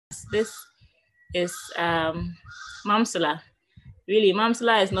This is Mamsula. Really,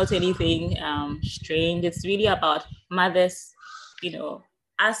 Mamsula is not anything strange. It's really about mothers,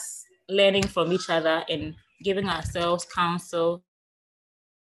 us learning from each other and giving ourselves counsel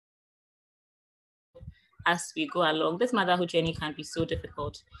as we go along. This motherhood journey can be so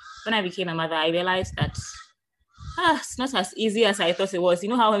difficult. When I became a mother, I realized that it's not as easy as I thought it was. You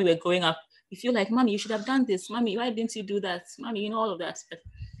know how when we were growing up, you feel like, Mommy, you should have done this. Mommy, why didn't you do that? Mommy, all of that. But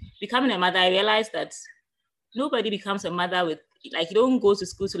becoming a mother, I realized that nobody becomes a mother with, you don't go to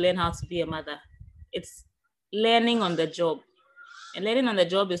school to learn how to be a mother. It's learning on the job. And learning on the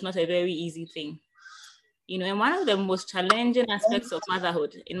job is not a very easy thing. And one of the most challenging aspects of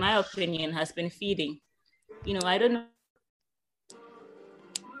motherhood, in my opinion, has been feeding. I don't know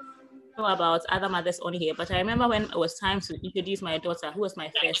about other mothers on here, but I remember when it was time to introduce my daughter, who's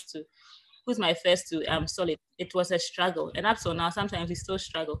my first to Solid. It was a struggle, and up till now, sometimes we still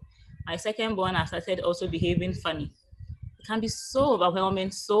struggle. My second born has started also behaving funny. It can be so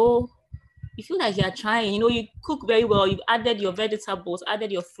overwhelming. So you feel like you're trying. You cook very well. You've added your vegetables,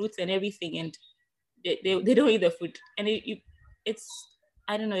 added your fruits and everything, and they don't eat the food, and it's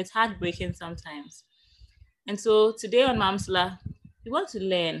I don't know. It's heartbreaking sometimes. And so today on Mamsula, we want to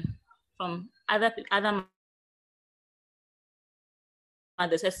learn from other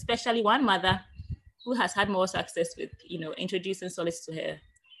mothers, especially one mother who has had more success with, introducing solids to her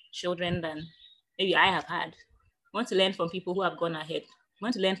children than maybe I have had. We want to learn from people who have gone ahead. We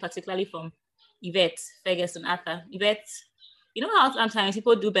want to learn particularly from Yvette Ferguson Arthur. Yvette, you know how sometimes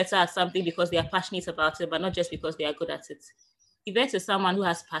people do better at something because they are passionate about it, but not just because they are good at it. Yvette is someone who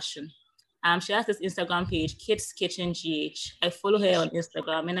has passion. She has this Instagram page, Kids Kitchen GH. I follow her on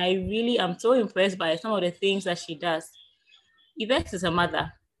Instagram, and I really am so impressed by some of the things that she does. Yvette is a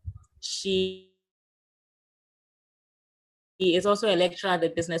mother. She is also a lecturer at the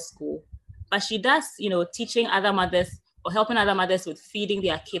business school, but she does, teaching other mothers or helping other mothers with feeding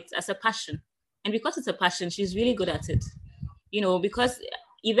their kids as a passion. And because it's a passion, she's really good at it. Because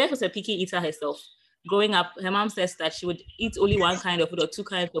Yvette was a picky eater herself. Growing up, her mom says that she would eat only one kind of food or two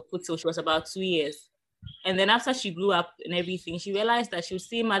kinds of food till she was about 2 years. And then after she grew up and everything, she realized that she would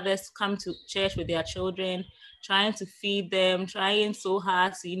see mothers come to church with their children, trying to feed them, trying so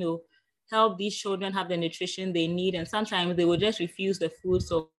hard to, help these children have the nutrition they need. And sometimes they would just refuse the food.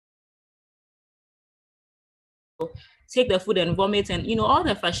 So take the food and vomit and, all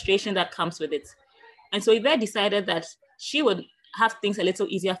the frustration that comes with it. And so Yvette decided that she would have things a little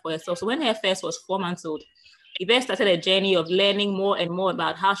easier for herself. So when her first was 4 months old, Yvette started a journey of learning more and more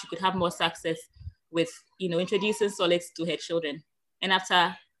about how she could have more success with, introducing solids to her children. And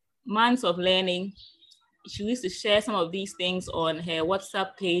after months of learning, she used to share some of these things on her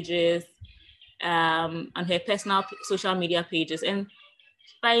WhatsApp pages, on her personal social media pages. And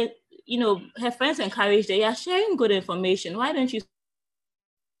by, her friends encouraged her, you're sharing good information. Why don't you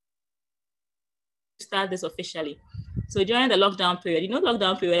start this officially? So during the lockdown period,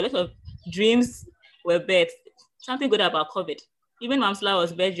 lockdown period, a lot of dreams were birthed. Something good about COVID. Even Mamsula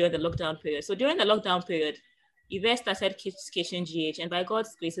was birthed during the lockdown period. So during the lockdown period, Yvette started Kids Kitchen GH, and by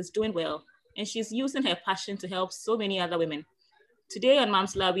God's grace, is doing well. And she's using her passion to help so many other women. Today on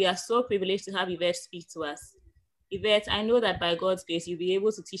Mamsula, we are so privileged to have Yvette speak to us. Yvette, I know that by God's grace, you'll be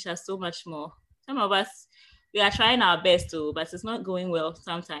able to teach us so much more. Some of us, we are trying our best to, but it's not going well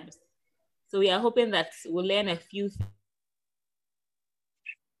sometimes. So we are hoping that we'll learn a few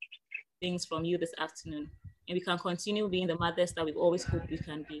things from you this afternoon, and we can continue being the mothers that we've always hoped we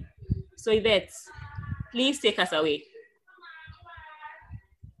can be. So Yvette, please take us away.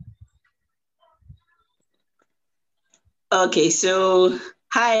 Okay, so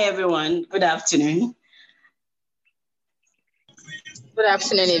hi everyone, good afternoon. Good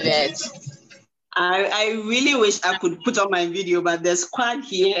afternoon, Yvette. I really wish I could put on my video, but there's squad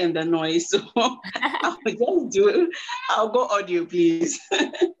here and the noise, so I'll go audio, please.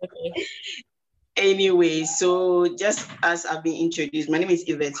 Okay. Anyway, so just as I've been introduced, my name is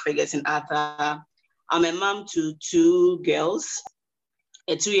Yvette Ferguson Arthur. I'm a mom to 2 girls,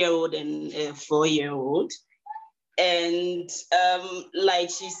 a 2-year-old and a 4-year-old. And like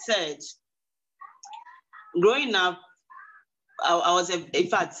she said, growing up, I was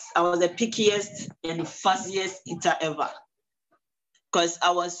the pickiest and fussiest eater ever, because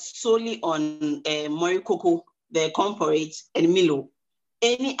I was solely on Morikoko, the corn porridge, and Milo.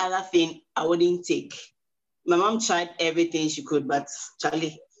 Any other thing I wouldn't take. My mom tried everything she could, but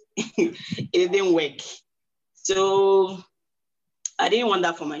Charlie, it didn't work. So I didn't want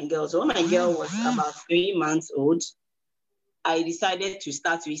that for my girl. So when my girl was about 3 months old, I decided to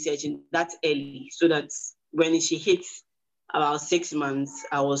start researching that early so that when she hits about 6 months,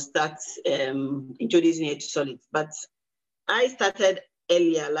 I will start introducing her to solids. But I started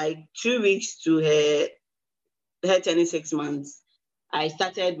earlier, like 2 weeks to her turning 6 months. I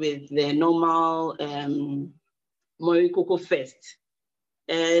started with the normal Morikoko first.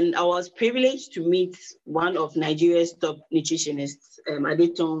 And I was privileged to meet one of Nigeria's top nutritionists,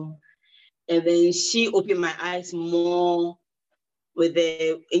 Adeton. And then she opened my eyes more with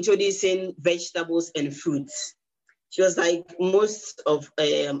the introducing vegetables and fruits. She was like, most of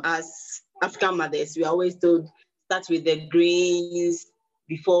us African mothers, we always told, start with the grains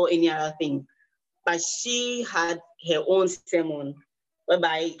before any other thing. But she had her own sermon,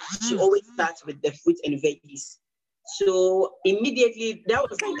 whereby she always starts with the fruits and veggies. So immediately, that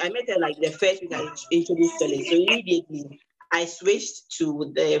was like, I met her like the first week I introduced solids. So immediately, I switched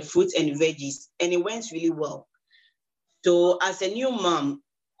to the fruits and veggies, and it went really well. So as a new mom,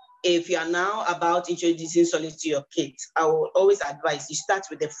 if you are now about introducing solids to your kids, I will always advise you start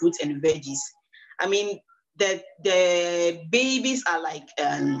with the fruits and veggies. I mean, the babies are like,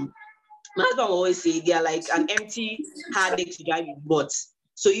 my husband will always say, they are like an empty hard disk to drive your boat.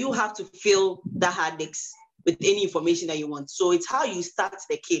 So you have to fill the hard disk with any information that you want. So it's how you start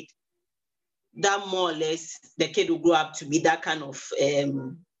the kid, that more or less the kid will grow up to be that kind of,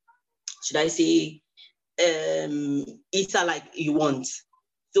 should I say, eater like you want.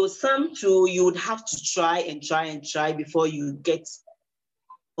 So some too, you would have to try and try before you get,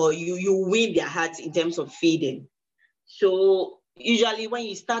 or you win their hearts in terms of feeding. So usually when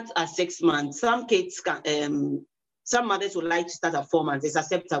you start at 6 months, some kids can, some mothers would like to start at 4 months. It's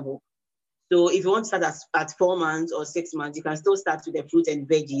acceptable. So if you want to start at 4 months or 6 months, you can still start with the fruit and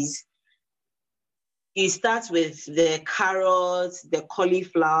veggies. You start with the carrots, the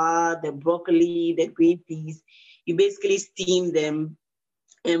cauliflower, the broccoli, the green peas. You basically steam them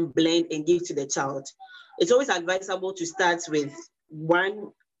and blend and give to the child. It's always advisable to start with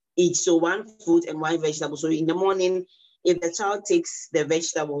one each, so one fruit and one vegetable. So in the morning, if the child takes the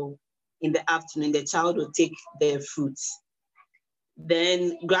vegetable, in the afternoon, the child will take the fruits.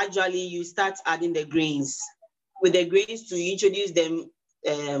 Then gradually you start adding the grains. With the grains, to introduce them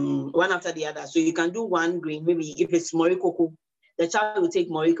one after the other. So you can do one grain, maybe if it's Morikoko, the child will take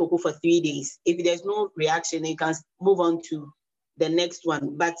Morikoko for 3 days. If there's no reaction, you can move on to the next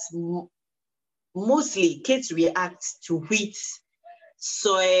one. But mostly kids react to wheat,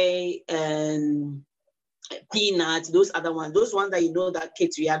 soy, and peanuts, those other ones, those ones that you know that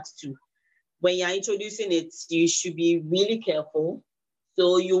kids react to. When you're introducing it, you should be really careful.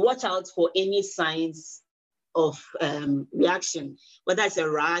 So you watch out for any signs of reaction, whether it's a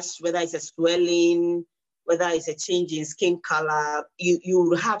rash, whether it's a swelling, whether it's a change in skin color.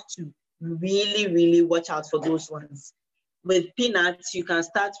 You have to really watch out for those ones. With peanuts, you can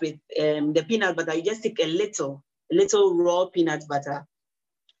start with the peanut butter. You just take a little raw peanut butter,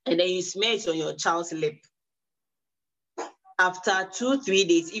 and then you smear it on your child's lip. After 2-3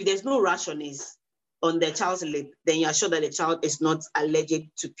 days, if there's no rash on the child's lip, then you are sure that the child is not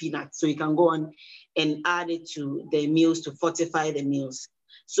allergic to peanuts. So you can go on and add it to the meals to fortify the meals.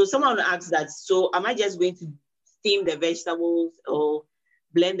 So someone asks that, so am I just going to steam the vegetables or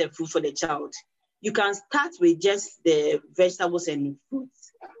blend the fruit for the child? You can start with just the vegetables and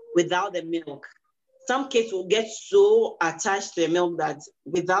fruits without the milk. Some kids will get so attached to the milk that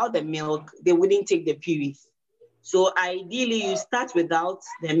without the milk, they wouldn't take the purees. So ideally, you start without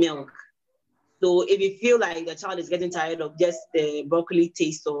the milk. So if you feel like the child is getting tired of just the broccoli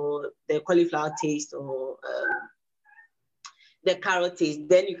taste or the cauliflower taste or the carrot taste,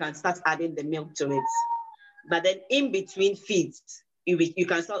 then you can start adding the milk to it. But then in between feeds, you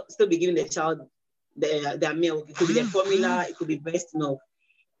can still be giving the child their milk. It could be the formula, it could be breast milk.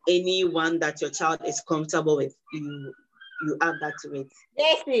 Any one that your child is comfortable with, you add that to it.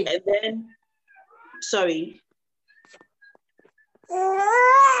 Yes. And then, sorry.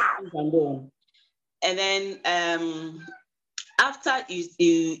 And then after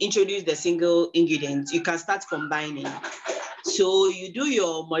you introduce the single ingredients, you can start combining. So you do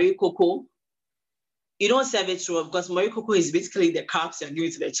your Morikoko. You don't serve it raw because Morikoko is basically the carbs you're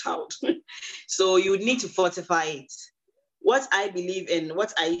giving to the child. So you need to fortify it. What I believe in,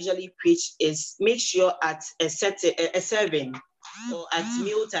 what I usually preach is make sure at a serving or at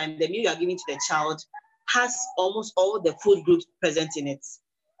mealtime, the meal you are giving to the child has almost all the food groups present in it.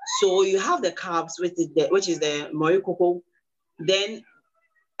 So you have the carbs, which is the Morikoko. Then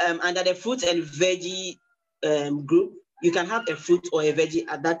under the fruit and veggie group, you can have a fruit or a veggie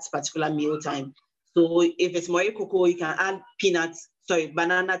at that particular meal time. So if it's Morikoko, you can add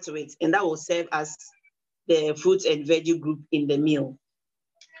banana to it, and that will serve as the fruit and veggie group in the meal.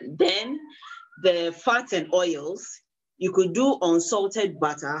 Then the fats and oils, You could do unsalted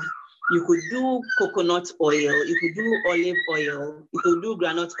butter. You could do coconut oil. You could do olive oil. You could do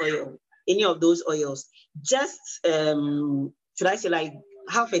granite oil. Any of those oils. Just, should I say, like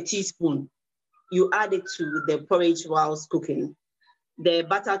half a teaspoon. You add it to the porridge whilst cooking. The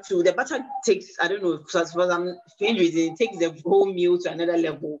butter too. The butter takes, I don't know, for some strange reason, it takes the whole meal to another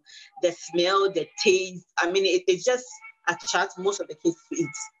level. The smell, the taste. I mean, it just attracts most of the kids to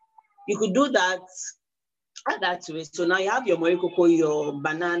eat. You could do that, add that to it. So now you have your morikoko, your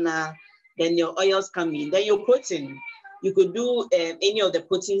banana, then your oils come in, then your protein. You could do any of the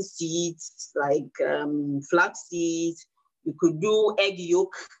protein seeds like flax seeds. You could do egg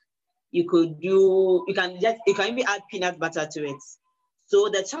yolk. You can even add peanut butter to it. So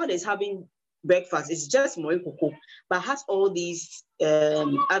the child is having breakfast. It's just morikoko, but has all these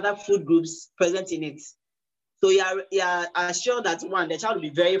other food groups present in it. So you are assured that 1, the child will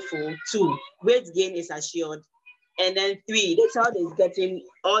be very full. 2, weight gain is assured. And then 3, the child is getting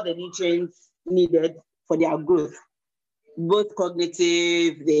all the nutrients needed for their growth, both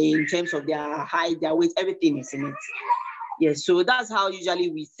cognitive, in terms of their height, their weight, everything is in it. Yes, so that's how usually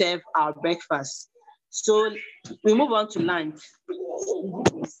we serve our breakfast. So we move on to lunch.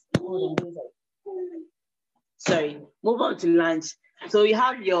 Move on to lunch. So you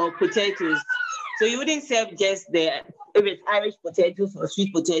have your potatoes. So you wouldn't serve just if it's Irish potatoes or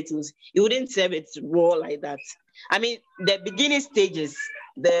sweet potatoes, you wouldn't serve it raw like that. I mean, the beginning stages,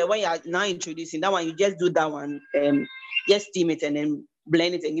 the one you are now introducing, that one, you just do that one, just steam it and then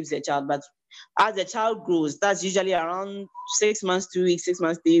blend it and give the child. But as the child grows, that's usually around 6 months, 2 weeks, 6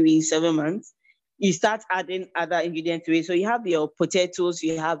 months, 3 weeks, 7 months. You start adding other ingredients to it. So you have your potatoes,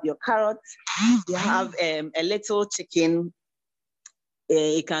 you have your carrots, you have a little chicken.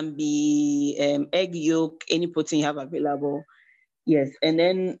 It can be egg yolk, any protein you have available. Yes, and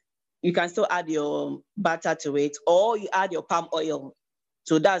then you can still add your butter to it, or you add your palm oil.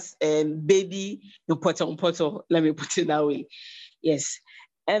 So that's baby poto, let me put it that way. Yes.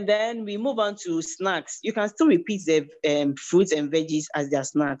 And then we move on to snacks. You can still repeat the fruits and veggies as their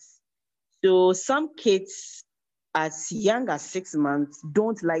snacks. So some kids as young as 6 months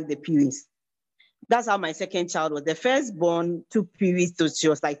don't like the peas. That's how my second child was. The firstborn took peas till she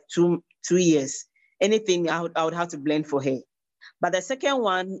was like 2 years. Anything I would have to blend for her. But the second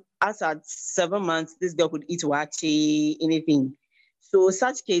one, as at 7 months, this girl could eat waakye, anything. So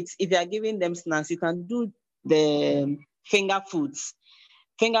such kids, if you are giving them snacks, you can do the finger foods.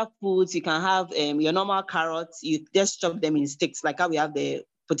 Finger foods, you can have your normal carrots, you just chop them in sticks, like how we have the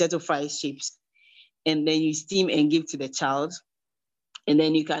potato fry shapes. And then you steam and give to the child. And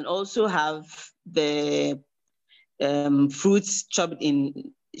then you can also have the fruits chopped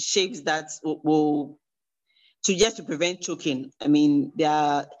in shapes that will to prevent choking. I mean, there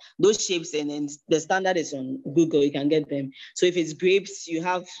are those shapes, and then the standard is on Google, you can get them. So if it's grapes, you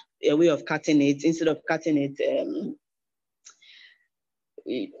have a way of cutting it. Instead of cutting it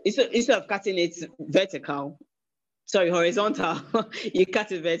horizontal, you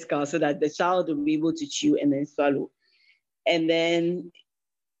cut it vertical so that the child will be able to chew and then swallow. And then,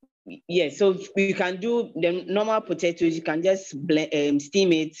 so you can do the normal potatoes. You can just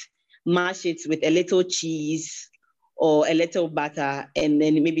steam it, mash it with a little cheese or a little butter, and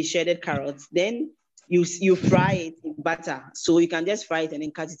then maybe shredded carrots. Then you fry it in butter. So you can just fry it and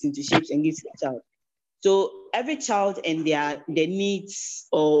then cut it into shapes and give to the child. So every child and their needs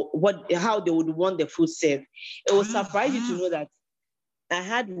or how they would want the food served. It will surprise you to know that I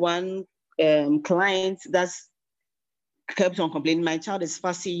had one client that's kept on complaining, my child is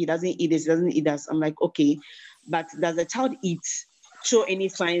fussy, he doesn't eat this, doesn't eat that. I'm like, okay, but does the child show any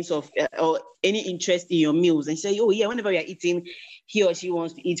signs of or any interest in your meals? And say, oh yeah, whenever we are eating, he or she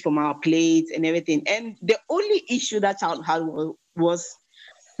wants to eat from our plates and everything. And the only issue that child had was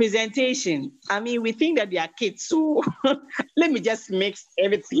presentation. I mean, we think that they are kids, so let me just mix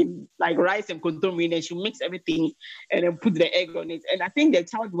everything like rice and kontomire, and she mix everything and then put the egg on it. And I think the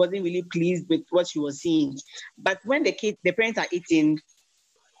child wasn't really pleased with what she was seeing. But when the parents are eating,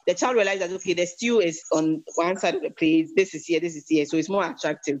 the child realized that, okay, the stew is on one side of the plate, this is here, so it's more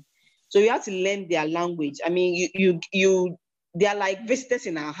attractive. So you have to learn their language. I mean, they are like visitors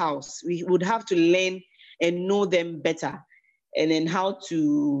in our house. We would have to learn and know them better, and then how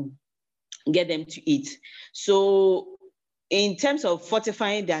to get them to eat. So in terms of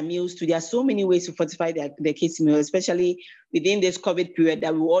fortifying their meals too, there are so many ways to fortify their kids' meals, especially within this COVID period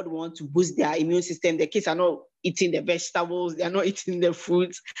that we all want to boost their immune system. The kids are not eating the vegetables, they are not eating the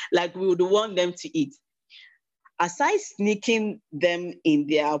fruits like we would want them to eat. Aside sneaking them in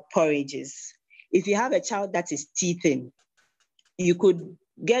their porridges, if you have a child that is teething, you could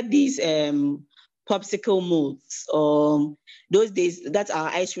get these popsicle molds. Those days, that's our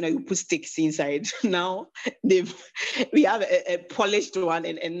ice cream that you put sticks inside. Now we have a polished one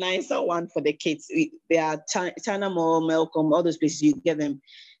and a nicer one for the kids. They are China Mall, Malcolm, all those places you get them.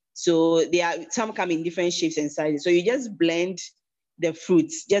 So some come in different shapes and sizes. So you just blend the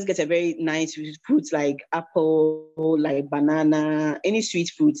fruits, just get a very nice fruits like apple, like banana, any sweet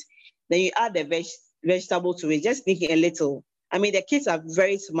fruits. Then you add the vegetable to it, just making a little. I mean, the kids are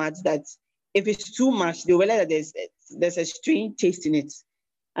very smart that if it's too much, they will realize that there's a strange taste in it.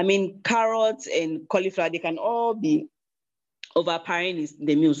 I mean, carrots and cauliflower, they can all be overpowering in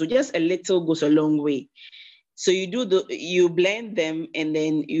the meal. So just a little goes a long way. So you blend them, and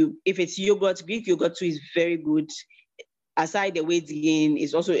then if it's yogurt, Greek yogurt too is very good. Aside the weight gain,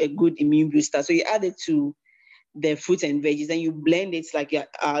 is also a good immune booster. So you add it to the fruits and veggies, and you blend it like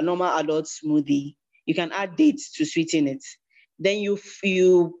a normal adult smoothie. You can add dates to sweeten it. Then you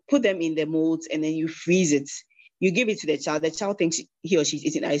put them in the molds, and then you freeze it. You give it to the child. The child thinks he or she's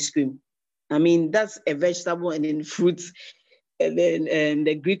eating ice cream. I mean, that's a vegetable and then fruits, and then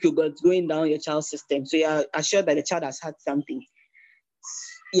the Greek yogurt going down your child's system. So you're assured that the child has had something.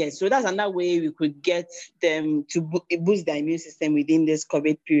 Yes, so that's another way we could get them to boost their immune system within this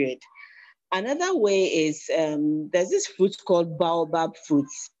COVID period. Another way is there's this fruit called baobab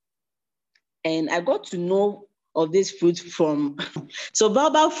fruits. And I got to know of this fruit so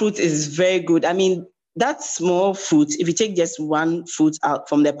baobab fruit is very good. I mean, that small fruit, if you take just one fruit out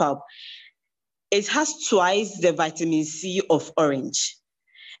from the pulp, it has twice the vitamin C of orange.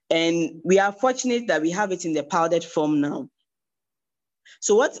 And we are fortunate that we have it in the powdered form now.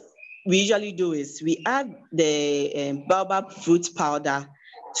 So what we usually do is we add the baobab fruit powder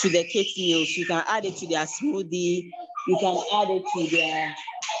to the kids' meals. You can add it to their smoothie. You can add it to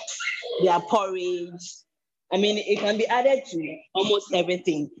their porridge. I mean, it can be added to almost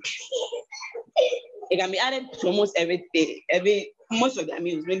everything. It can be added to almost everything, most of their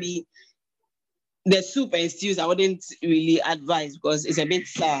meals. Maybe the soup and stews, I wouldn't really advise because it's a bit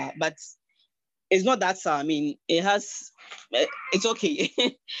sour, but it's not that sour. I mean, it's okay.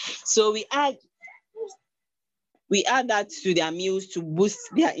 So we add that to their meals to boost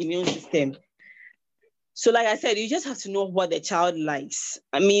their immune system. So like I said, you just have to know what the child likes.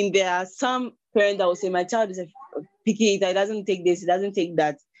 I mean, there are some parents that will say, my child is a picky eater, it doesn't take this, it doesn't take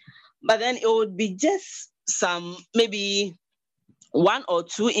that. But then it would be just some, maybe 1 or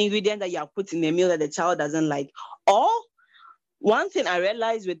 2 ingredients that you have put in a meal that the child doesn't like. Or one thing I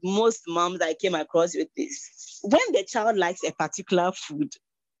realized with most moms I came across with this, when the child likes a particular food,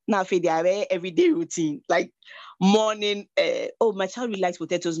 now they are everyday routine, like morning, my child really likes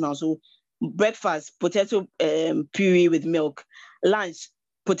potatoes now. So breakfast, potato puree with milk. Lunch,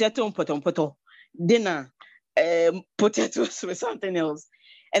 potato and poto. Dinner, potatoes with something else.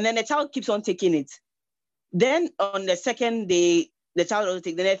 And then the child keeps on taking it. Then on the second day, the child will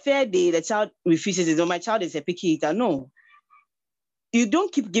take. Then the third day, the child refuses it. Oh, my child is a picky eater. No. You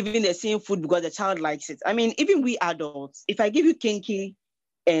don't keep giving the same food because the child likes it. I mean, even we adults, if I give you kinky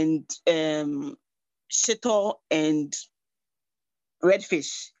and shito and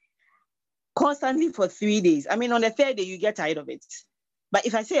redfish constantly for 3 days, I mean, on the third day, you get tired of it. But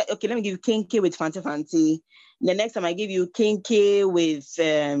if I say, okay, let me give you kinky with fancy, the next time I give you kinky with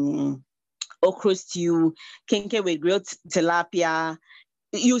okra stew, kinky with grilled tilapia,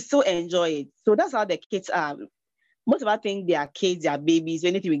 you still enjoy it. So that's how the kids are. Most of us think they are kids, they are babies,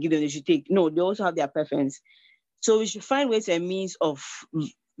 anything we give them, they should take. No, they also have their preference. So we should find ways and means of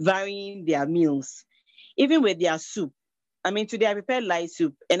varying their meals. Even with their soup. I mean, today I prepared light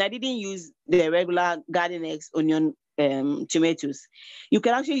soup and I didn't use the regular garden eggs, onion, tomatoes. You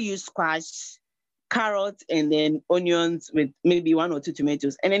can actually use squash, carrots, and then onions with maybe 1 or 2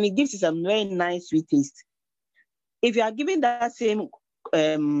 tomatoes. And then it gives you some very nice sweet taste. If you are giving that same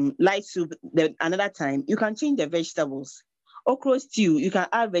light soup another time, you can change the vegetables. Okra stew, you can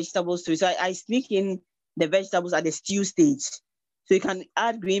add vegetables to it. So I sneak in the vegetables at the stew stage. So you can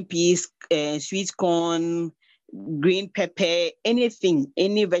add green peas, sweet corn, green pepper, anything,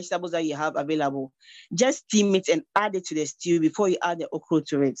 any vegetables that you have available. Just steam it and add it to the stew before you add the okra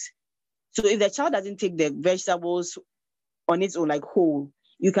to it. So if the child doesn't take the vegetables on its own, like whole,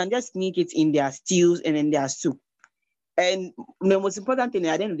 you can just sneak it in their stews and in their soup. And the most important thing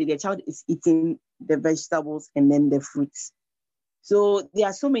at the end of the day, the child is eating the vegetables and then the fruits. So there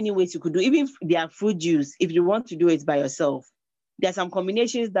are so many ways you could do, even their fruit juice, if you want to do it by yourself. There are some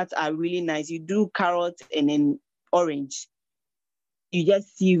combinations that are really nice. You do carrot and then orange. You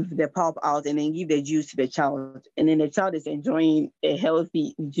just sieve the pulp out and then give the juice to the child. And then the child is enjoying a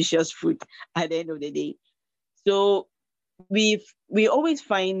healthy, nutritious fruit at the end of the day. So we always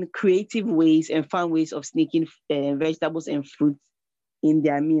find creative ways and fun ways of sneaking vegetables and fruits in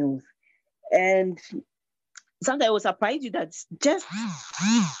their meals. And sometimes it will surprise you that just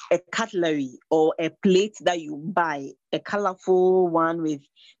a cutlery or a plate that you buy, a colorful one with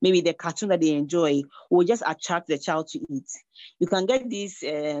maybe the cartoon that they enjoy, will just attract the child to eat. You can get these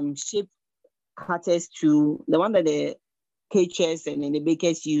shape cutters to the one that the caterers and then the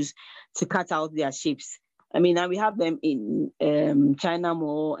bakers use to cut out their shapes. I mean, now we have them in China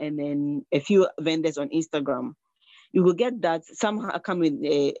Mall and then a few vendors on Instagram. You will get that. Some come with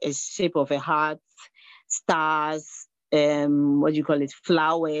a shape of a heart, stars, what do you call it,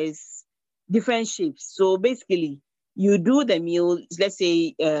 flowers, different shapes. So basically, you do the meal. Let's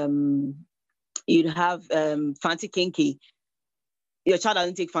say you'd have fancy kinky. Your child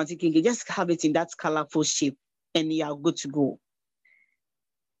doesn't take fancy kinky. Just have it in that colorful shape, and you are good to go.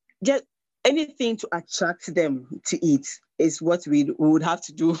 Just anything to attract them to eat is what we would have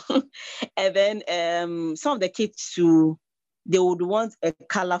to do. And then some of the kids too, they would want a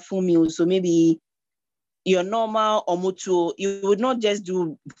colorful meal. So maybe your normal omutu, you would not just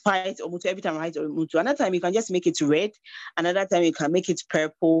do white omutu every time, white omutu. Another time you can just make it red. Another time you can make it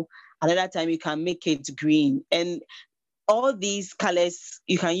purple. Another time you can make it green. And all these colors,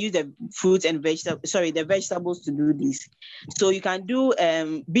 you can use the fruits and the vegetables to do this. So you can do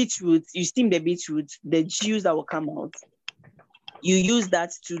beetroot, you steam the beetroot, the juice that will come out. You use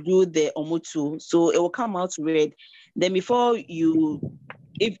that to do the omutu. So it will come out red. Then before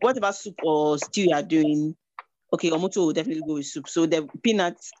if whatever soup or stew you are doing, okay, omutu will definitely go with soup. So the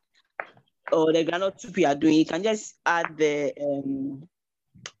peanuts or the granite soup you are doing, you can just add the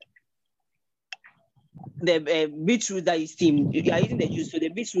beetroot that you steam. You are using the juice, so the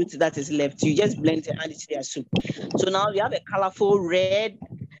beetroot that is left, you just blend it and add it to their soup. So now we have a colorful red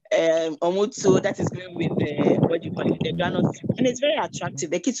omutu that is going with the granite soup, and it's very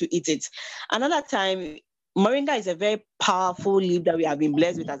attractive. The kids will eat it. Another time, moringa is a very powerful leaf that we have been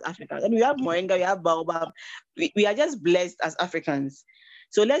blessed with as Africans. And we have moringa, we have baobab. We are just blessed as Africans.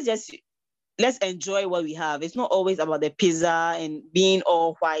 So let's enjoy what we have. It's not always about the pizza and being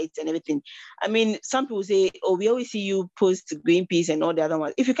all white and everything. I mean, some people say, oh, we always see you post green peas and all the other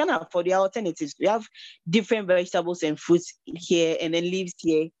ones. If you can't afford the alternatives, we have different vegetables and fruits here and then leaves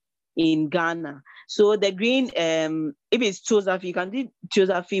here in Ghana. So the green, if it's chosafi, you can do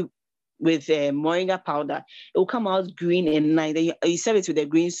chosafi with moringa powder. It will come out green and nice. Then you serve it with the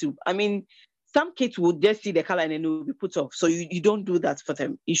green soup. I mean, some kids would just see the color and then it will be put off. So you don't do that for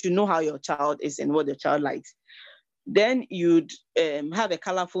them. You should know how your child is and what the child likes. Then you'd have a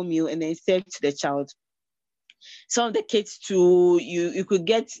colorful meal and then serve to the child. Some of the kids too, you could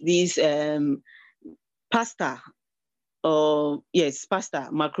get these pasta,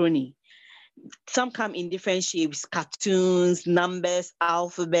 macaroni. Some come in different shapes, cartoons, numbers,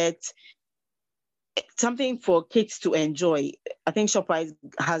 alphabet, something for kids to enjoy. I think ShopRite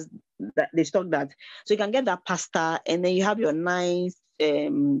has that, they stock that. So you can get that pasta and then you have your nice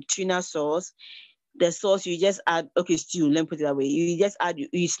tuna sauce. The sauce, you just add, stew, let me put it that way. You just add,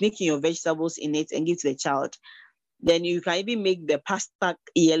 you sneak in your vegetables in it and give to the child. Then you can even make the pasta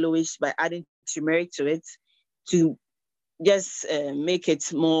yellowish by adding turmeric to it to just make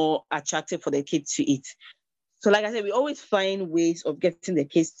it more attractive for the kids to eat. So like I said, we always find ways of getting the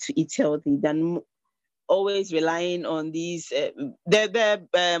kids to eat healthy than always relying on these,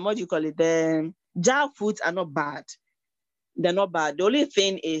 the jar foods are not bad. They're not bad. The only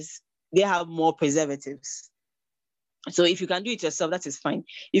thing is they have more preservatives. So if you can do it yourself, that is fine.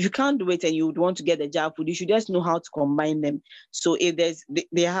 If you can't do it and you would want to get the jar food, you should just know how to combine them. So if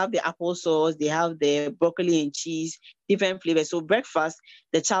they have the applesauce, they have the broccoli and cheese, different flavors. So breakfast,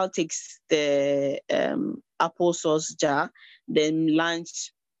 the child takes the applesauce jar. Then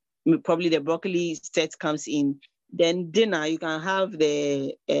lunch, probably the broccoli set comes in. Then dinner, you can have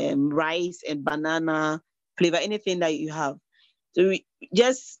the rice and banana flavor, anything that you have. So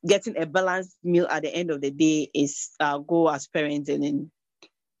just getting a balanced meal at the end of the day is our goal as parents, and then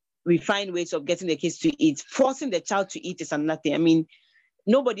we find ways of getting the kids to eat. Forcing the child to eat is another thing. I mean,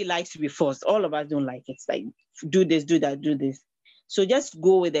 nobody likes to be forced. All of us don't like it. It's like, do this, do that, do this. So just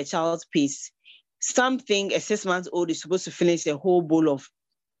go with the child's pace. Something a 6 months old is supposed to finish a whole bowl of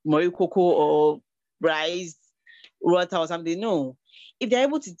morikoko or rice, water or something. No. If they're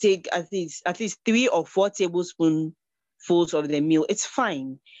able to take at least 3 or 4 tablespoons of the meal, it's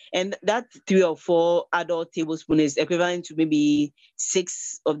fine. And that 3 or 4 adult tablespoons is equivalent to maybe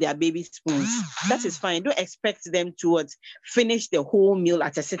 6 of their baby spoons. That is fine. Don't expect them to finish the whole meal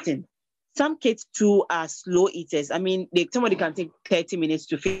at a sitting. Some kids too are slow eaters. I mean, somebody can take 30 minutes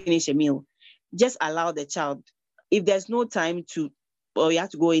to finish a meal. Just allow the child. if there's no time to, or you have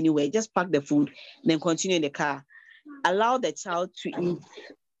to go anywhere, just pack the food, then continue in the car. Allow the child to eat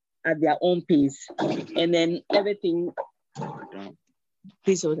at their own pace, and then everything.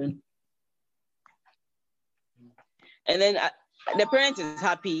 Please hold on. And then the parent is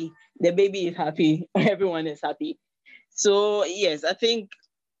happy, the baby is happy, everyone is happy. So yes, I think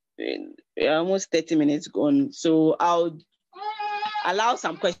we're almost 30 minutes gone. So I'll allow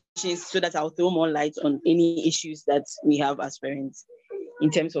some questions so that I'll throw more light on any issues that we have as parents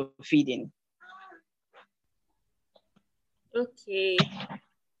in terms of feeding. Okay.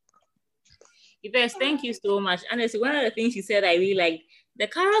 Yves, thank you so much. Honestly, one of the things you said I really like, the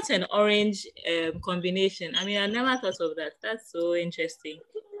carrot and orange combination. I mean, I never thought of that. That's so interesting.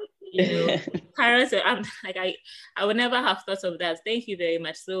 You know, carrots. I'm like I would never have thought of that. Thank you very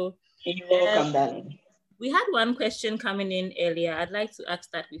much. So you're welcome, darling. We had one question coming in earlier. I'd like to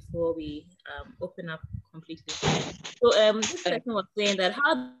ask that before we open up completely. So this person was saying that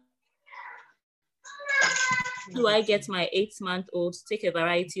how do I get my 8-month-old to take a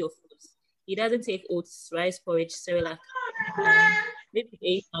variety of foods? He doesn't take oats, rice porridge, Cerelac. Maybe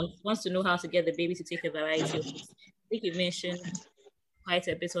 8 months, wants to know how to get the baby to take a variety of foods. I think you mentioned quite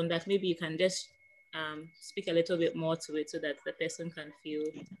a bit on that. Maybe you can just speak a little bit more to it so that the person can feel.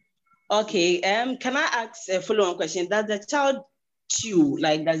 Okay, can I ask a follow-on question? Does the child chew?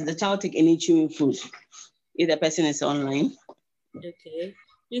 Like, does the child take any chewing food if the person is online? Okay.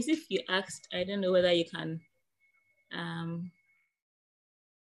 Please, if you asked, I don't know whether you can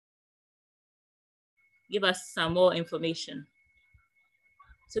give us some more information.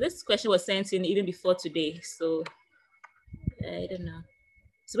 So this question was sent in even before today. So I don't know.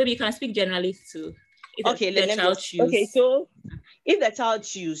 So maybe you can speak generally to okay, the child chews. Okay, so if the child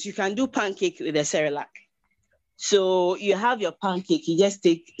chews, you can do pancake with the Cerelac. So you have your pancake, you just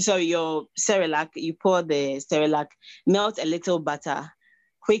take, your Cerelac, you pour the Cerelac, melt a little butter,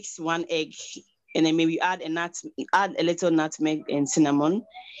 whisk 1 egg, and then maybe add a little nutmeg and cinnamon.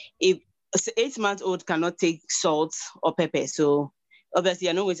 If 8-month-old cannot take salt or pepper, so obviously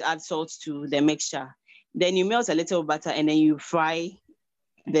you're not going to add salt to the mixture. Then you melt a little butter and then you fry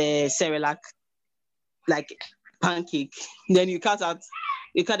the Cerelac like pancake. Then you cut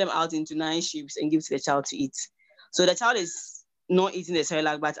them out into 9 strips and give to the child to eat. So the child is not eating the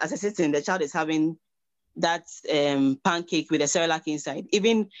Cerelac, but as a system, the child is having that pancake with the Cerelac inside.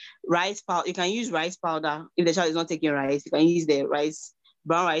 Even rice powder, you can use rice powder. If the child is not taking rice, you can use the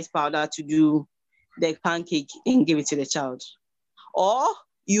brown rice powder to do the pancake and give it to the child. Or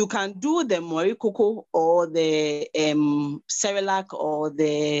you can do the Mori Cocoa or the Cerelac or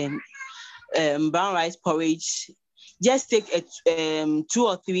the brown rice porridge. Just take 2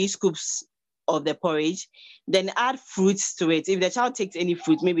 or 3 scoops of the porridge, then add fruits to it. If the child takes any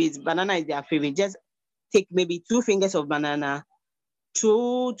fruit, maybe it's banana is their favorite, just take maybe 2 fingers of banana,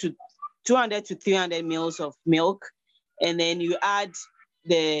 200 to 300 mils of milk, and then you add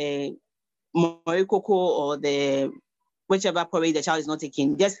the Mori Cocoa or the whichever porridge the child is not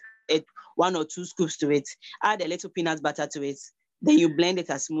taking, just 1 or 2 scoops to it, add a little peanut butter to it, then you blend it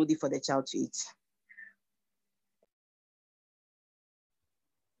as smoothie for the child to eat.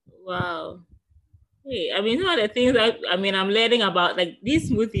 Wow. Hey, I mean, one of the things that I'm learning about, like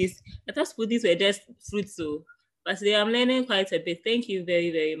these smoothies, I thought smoothies were just fruits, so but today I'm learning quite a bit. Thank you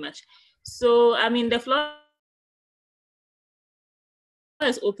very, very much. So, I mean, the floor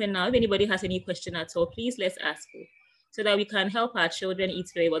is open now. If anybody has any question at all, please let's ask you so that we can help our children eat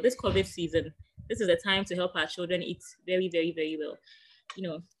very well. This COVID season, this is a time to help our children eat very, very, very well. You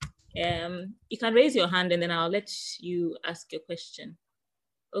know, you can raise your hand and then I'll let you ask your question.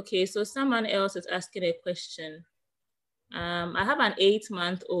 Okay, so someone else is asking a question. I have an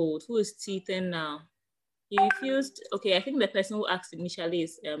 8-month-old who is teething now. He refused, okay, I think the person who asked initially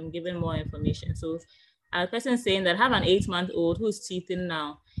is giving more information. So a person saying that I have an 8-month-old who is teething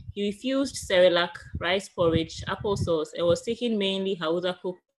now. He refused Cerelac, rice porridge, applesauce, and was taking mainly Hausa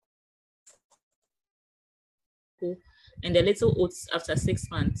cocoa and the little oats after 6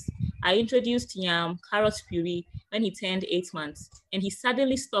 months. I introduced yam, carrot puree when he turned 8 months, and he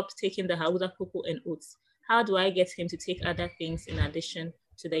suddenly stopped taking the Hausa cocoa and oats. How do I get him to take other things in addition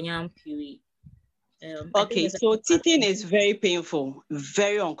to the yam puree? Okay, so teething is very painful,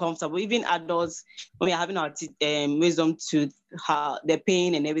 very uncomfortable. Even adults, when we're having our wisdom tooth, the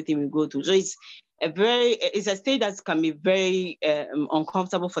pain and everything we go through. So it's a state that can be very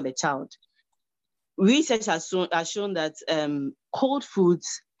uncomfortable for the child. Research has shown that cold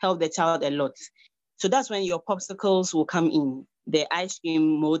foods help the child a lot. So that's when your popsicles will come in, the ice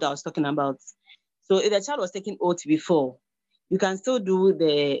cream mold I was talking about. So if the child was taking oats before, you can still do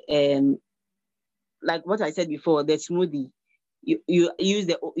the like what I said before, the smoothie. You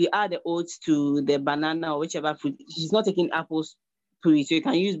add the oats to the banana or whichever fruit. She's not taking apples puree, so you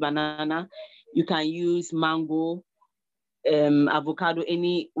can use banana, you can use mango, avocado,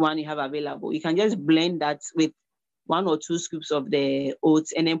 any one you have available. You can just blend that with 1 or 2 scoops of the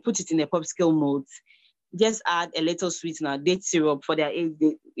oats and then put it in a popsicle mold. Just add a little sweetener, date syrup. For their age,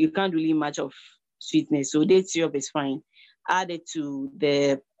 you can't really much of sweetness, so date syrup is fine. Add it to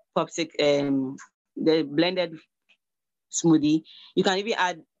the popsicle, the blended smoothie. You can even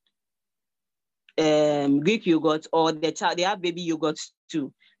add Greek yogurt, or they have baby yogurt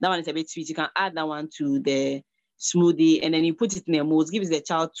too. That one is a bit sweet. You can add that one to the smoothie, and then you put it in a mold. Gives the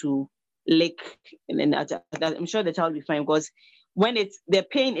child to lick, and then I'm sure the child will be fine, because when the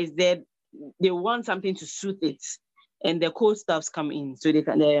pain is there, they want something to soothe it, and the cold stuffs come in, so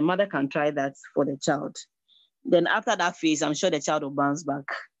the mother can try that for the child. Then after that phase, I'm sure the child will bounce back.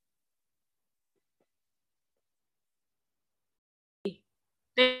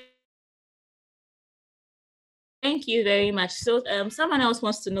 Thank you very much. So someone else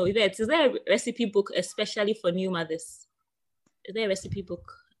wants to know, Yvette, is there a recipe book especially for new mothers? Is there a recipe book?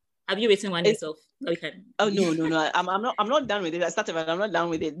 Have you written one yourself? No, Oh no. I'm not done with it. I started, but I'm not done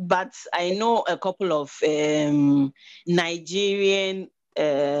with it. But I know a couple of Nigerian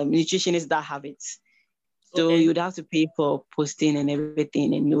nutritionists that have it. So you'd have to pay for posting and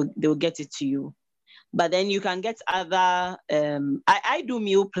everything, and they'll get it to you. But then you can get other. I do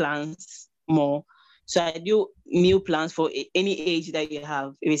meal plans more. So I do meal plans for any age that you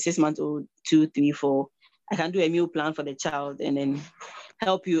have. If it's 6 months old, 2, 3, 4, I can do a meal plan for the child and then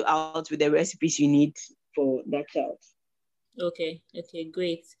help you out with the recipes you need for that child. Okay,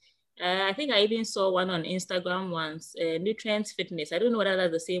 great. I think I even saw one on Instagram once, Nutrients Fitness. I don't know whether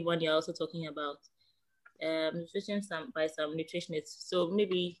that's the same one you're also talking about. Nutrition by some nutritionists. So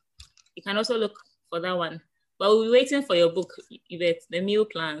maybe you can also look for that one. But we'll be waiting for your book, Yvette, the meal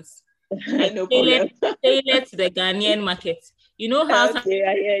plans. No problem. Tailored to the Ghanaian market. You know how I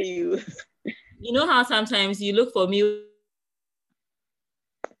hear you. You know how sometimes you look for meal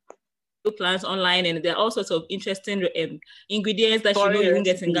plans online, and there are all sorts of interesting ingredients that you know you won't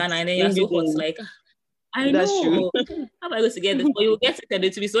get in Ghana, and then you're so hot, like, I know. How am I going to get this? But you will get it, and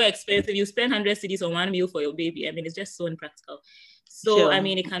it will be so expensive. You spend 100 cedis on one meal for your baby. I mean, it's just so impractical. So, sure. I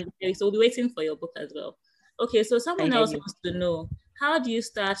mean, it can be, so we'll be waiting for your book as well. Okay, so someone else wants to know, how do you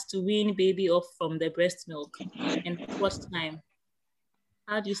start to wean baby off from the breast milk, and what time?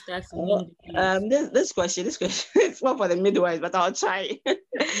 How do you start to wean baby? This question is more for the midwives, but I'll try.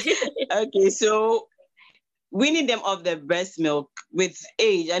 Okay, so weaning them off the breast milk with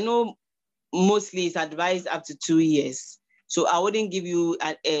age, I know mostly it's advised up to 2 years. So I wouldn't give you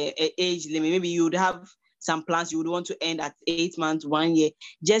an age limit. Maybe you would have some plans you would want to end at 8 months, 1 year.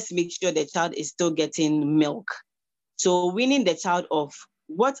 Just make sure the child is still getting milk. So weaning the child off,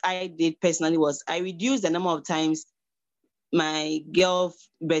 what I did personally was I reduced the number of times my girl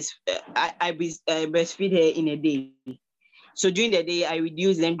I breastfeed her in a day. So during the day, I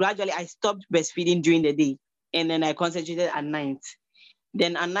reduced, then gradually I stopped breastfeeding during the day. And then I concentrated at night.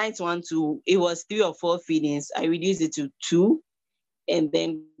 Then at night it was 3 or 4 feedings. I reduced it to 2. And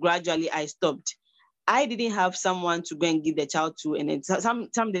then gradually I stopped. I didn't have someone to go and give the child to. And then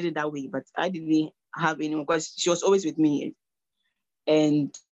some did it that way, but I didn't have anyone because she was always with me.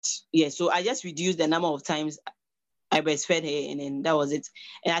 And yeah, so I just reduced the number of times I breastfed her, and then that was it.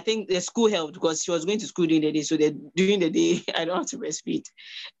 And I think the school helped because she was going to school during the day. So during the day, I don't have to breastfeed.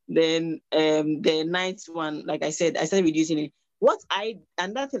 Then the night one, like I said, I started reducing it.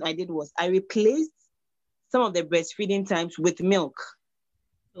 Another thing I did was I replaced some of the breastfeeding times with milk.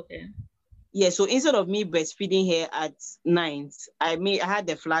 Okay. Yeah, so instead of me breastfeeding her at night, I had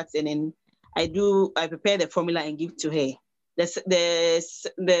the flats, and then I prepare the formula and give to her.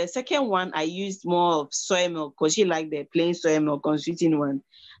 The second one, I used more of soy milk because she liked the plain soy milk, unsweetened one.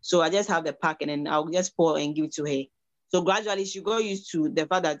 So I just have the pack, and then I'll just pour and give it to her. So gradually she got used to the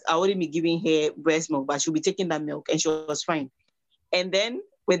fact that I wouldn't be giving her breast milk, but she'll be taking that milk, and she was fine. And then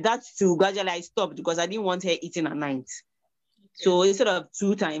with that too, gradually I stopped because I didn't want her eating at night. Okay. So instead of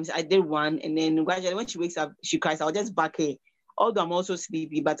 2 times, I did 1. And then gradually when she wakes up, she cries, I'll just back her. Although I'm also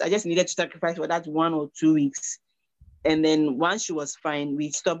sleepy, but I just needed to sacrifice for that 1 or 2 weeks. And then once she was fine, we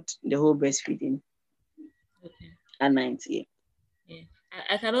stopped the whole breastfeeding. Okay. At night, yeah.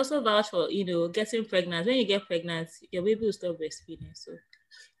 I can also vouch for, getting pregnant. When you get pregnant, your baby will stop breastfeeding. So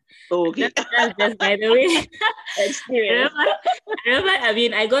okay. That's just by the way. Experience. I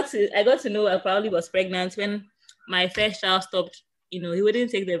remember, I got to know I probably was pregnant when my first child stopped he wouldn't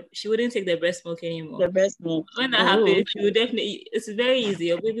take she wouldn't take the breast milk anymore. The breast milk. When that happens, she will definitely, it's very easy.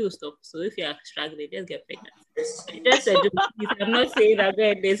 Your baby will stop. So if you are struggling, just get pregnant. It's just a joke. I'm not saying that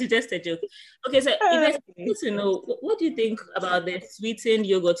it's just a joke. Okay, so if I need to know, what do you think about the sweetened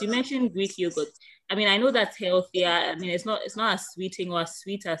yogurt? You mentioned Greek yogurt. I mean, I know that's healthier. I mean, it's not as sweeting or as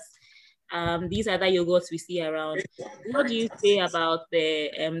sweet as these other yogurts we see around. What do you say about the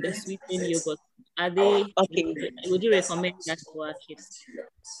sweetened yogurt? Are they okay? Would you recommend that for our kids?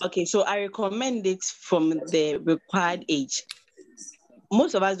 Okay, so I recommend it from the required age.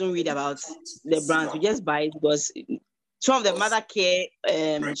 Most of us don't read about the brands; we just buy it because some of the mother care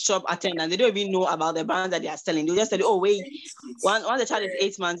shop attendants, they don't even know about the brands that they are selling. They just say, "Oh, wait, once the child is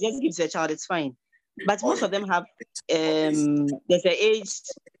 8 months, just give the child; it's fine." But most of them have there's an age.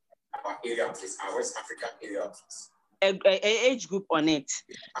 Age group on it.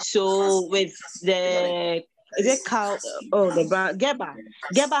 So with the the brand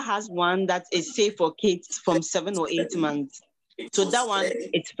Gerber has one that is safe for kids from 7 or 8 months. So that one,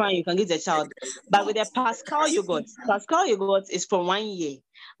 it's fine, you can give the child. But with the Pascal yogurt is for 1 year.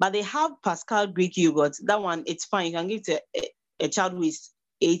 But they have Pascal Greek yogurt. That one, it's fine. You can give to a child who is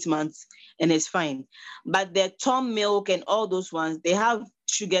 8 months and it's fine. But the Tom milk and all those ones, they have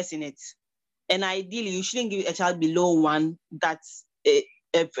sugars in it. And ideally, you shouldn't give a child below 1 that's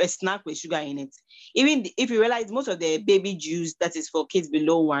a snack with sugar in it. Even if you realize most of the baby juice that is for kids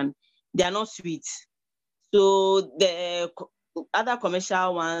below 1, they are not sweet. So the other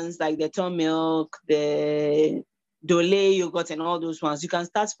commercial ones like the Tom milk, the Dole yogurt and all those ones, you can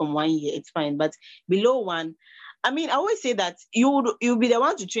start from 1 year, it's fine. But below 1, I mean, I always say that you'll be the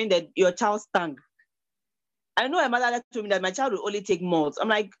one to train your child's tongue. I know a mother that told me that my child will only take malts. I'm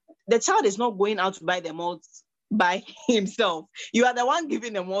like, the child is not going out to buy the malts by himself. You are the one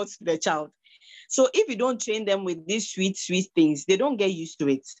giving the malts to the child. So if you don't train them with these sweet things, they don't get used to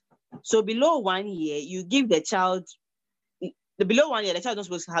it. So below 1 year, you give the child, below 1 year, the child is not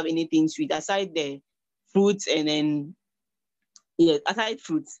supposed to have anything sweet aside the fruits and then, aside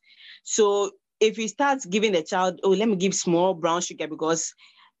fruits. So if you start giving the child, let me give small brown sugar because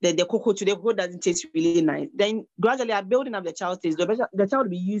the cocoa doesn't taste really nice. Then gradually I'm building up the child's taste. The child will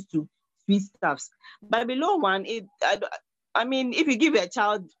be used to sweet stuffs. But below 1, I mean, if you give a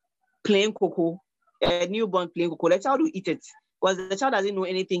child plain cocoa, a newborn plain cocoa, the child will eat it because the child doesn't know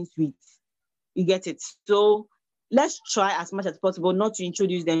anything sweet. You get it? So let's try as much as possible not to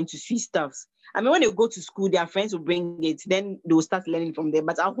introduce them to sweet stuffs. I mean, when they go to school, their friends will bring it, then they will start learning from there.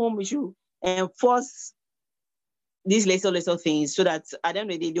 But at home, we should enforce these little things so that at the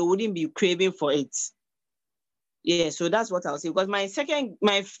end of the day, they wouldn't be craving for it. Yeah, so that's what I'll say. Because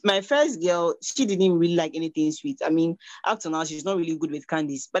my first girl, she didn't really like anything sweet. I mean, up to now, she's not really good with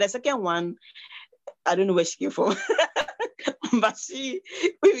candies. But the second one, I don't know where she came from. But if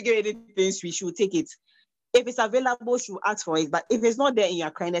you get anything sweet, she will take it. If it's available, she will ask for it. But if it's not there in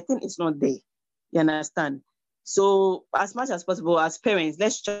your kind, I think it's not there. You understand? So as much as possible, as parents,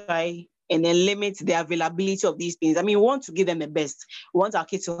 let's try and then limit the availability of these things. I mean, we want to give them the best. We want our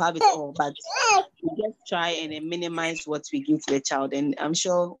kids to have it all, but we just try and then minimize what we give to the child, and I'm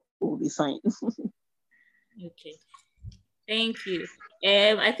sure we'll be fine. Okay. Thank you.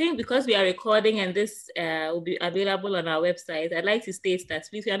 I think because we are recording and this will be available on our website, I'd like to state that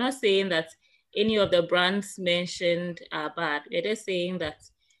we are not saying that any of the brands mentioned are bad. We're just saying that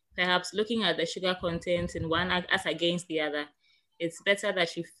perhaps looking at the sugar content in one as against the other, it's better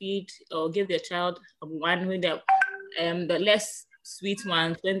that you feed or give your child one with the less sweet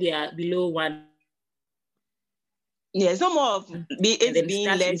ones when they are below 1. Yeah, it's not more of it being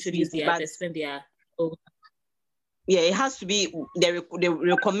less sweet, but when they are old. Yeah, it has to be the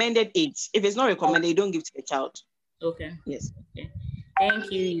recommended age. If it's not recommended, you don't give to the child. Okay. Yes. Okay.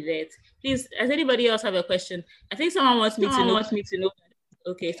 Thank you, Yvette. Please, does anybody else have a question? I think someone wants me to know.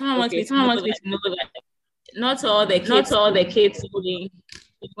 Okay, someone wants me to know that not all the kids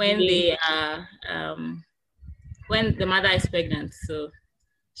when they are when the mother is pregnant. So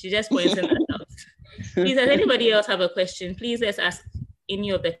she just pointed that out. Please, does anybody else have a question? Please let's ask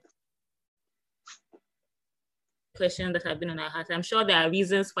any of the questions that have been on our heart. I'm sure there are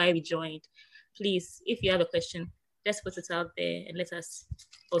reasons why we joined. Please, if you have a question, just put it out there and let us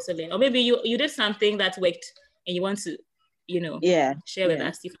also learn. Or maybe you did something that worked and you want to, share with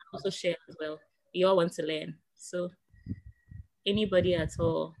us. You can also share as well. We all want to learn. So anybody at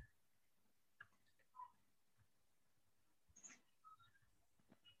all?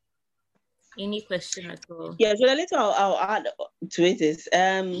 Any question at all? Yeah, so the little I'll add to it is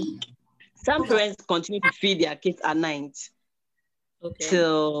some parents continue to feed their kids at night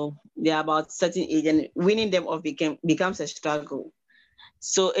till they're about a certain age, and weaning them off becomes a struggle.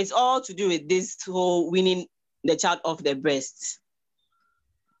 So it's all to do with this whole weaning the child off the breast.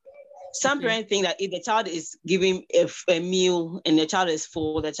 Some parents think that if the child is giving a meal and the child is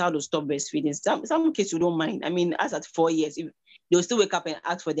full, the child will stop breastfeeding. Some kids who don't mind. I mean, as at 4 years, they'll still wake up and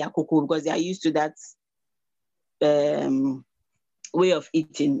ask for their cocoa because they are used to that way of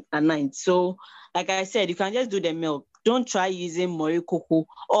eating at night. So, like I said, you can just do the milk. Don't try using Mori cocoa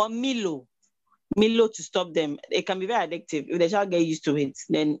or Milo to stop them. It can be very addictive. If the child gets used to it,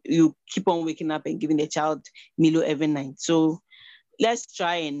 then you keep on waking up and giving the child Milo every night. So let's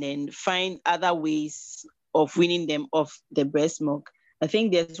try and then find other ways of weaning them off the breast milk. I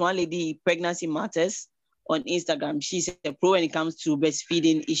think there's one lady, Pregnancy Matters, on Instagram. She's a pro when it comes to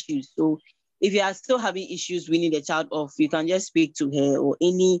breastfeeding issues. So if you are still having issues weaning the child off, you can just speak to her or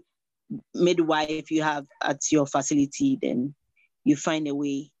any midwife you have at your facility, then you find a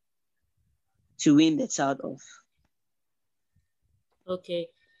way to wean the child off. Okay.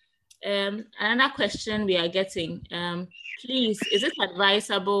 Another question we are getting, please, is it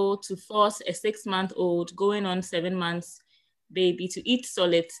advisable to force a 6-month-old going on 7 months baby to eat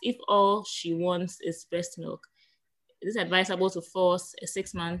solids if all she wants is breast milk? Is it advisable to force a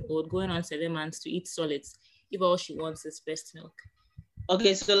 6-month-old going on 7 months to eat solids if all she wants is breast milk?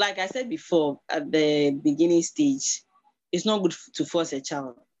 Okay, so like I said before, at the beginning stage, it's not good to force a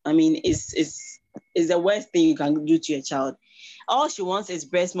child. I mean, it's the worst thing you can do to your child. All she wants is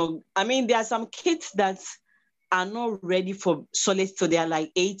breast milk. I mean, there are some kids that are not ready for solids till they are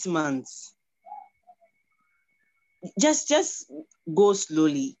like 8 months. Just go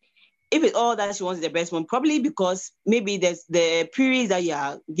slowly. If it's all that she wants is the breast milk, probably because maybe there's the periods that you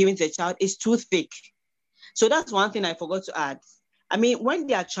are giving to a child is too thick. So that's one thing I forgot to add. I mean, when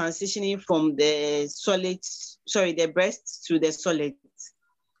they are transitioning from the breast to the solids,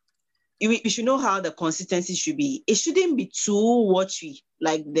 you should know how the consistency should be. It shouldn't be too watery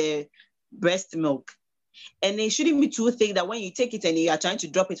like the breast milk. And it shouldn't be too thick that when you take it and you are trying to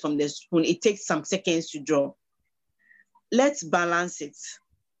drop it from the spoon, it takes some seconds to drop. Let's balance it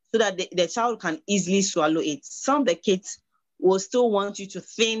so that the child can easily swallow it. Some of the kids will still want you to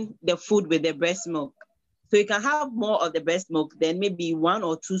thin the food with the breast milk. So you can have more of the breast milk than maybe 1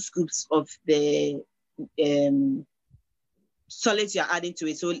 or 2 scoops of the solids you're adding to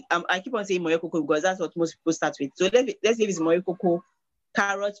it. So I keep on saying Moyo Cocoa because that's what most people start with. So let's say it's Moyo Cocoa,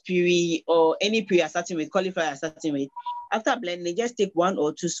 carrot puree, or any puree you're starting with, cauliflower you're starting with. After blending, just take 1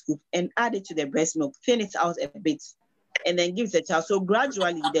 or 2 scoops and add it to the breast milk, thin it out a bit, and then give the child. So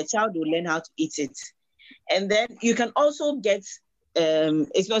gradually, the child will learn how to eat it. And then you can also get,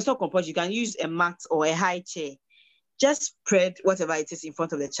 it's not compulsory, you can use a mat or a high chair. Just spread whatever it is in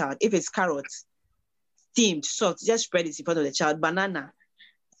front of the child. If it's carrots, steamed, soft, just spread it in front of the child. Banana.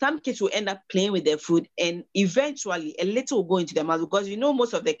 Some kids will end up playing with their food and eventually a little will go into their mouth because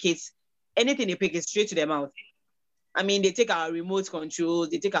most of the kids, anything they pick is straight to their mouth. I mean, they take our remote controls,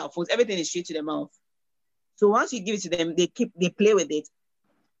 they take our phones, everything is straight to their mouth. So once you give it to them, they play with it.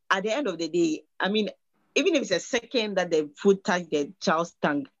 At the end of the day, I mean, even if it's a second that the food touched the child's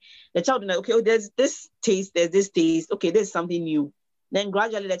tongue, the child will know, okay, there's this taste, okay, there's something new. Then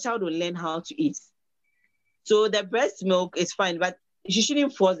gradually the child will learn how to eat. So the breast milk is fine, but you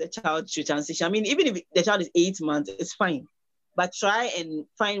shouldn't force the child to transition. I mean, even if the child is 8 months, it's fine. But try and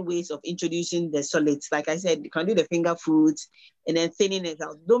find ways of introducing the solids. Like I said, you can do the finger foods and then thinning it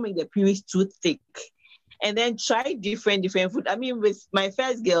out. Don't make the purees too thick. And then try different food. I mean, with my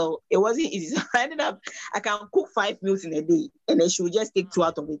first girl, it wasn't easy. So I ended up, I can cook 5 meals in a day, and then she would just take 2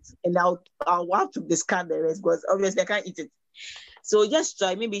 out of it. And I'll have to discard the rest because obviously I can't eat it. So just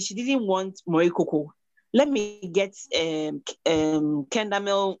try. Maybe she didn't want Mori Cocoa. Let me get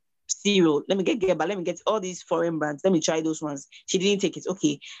Kendamil cereal. Let me get Geba. Let me get all these foreign brands. Let me try those ones. She didn't take it.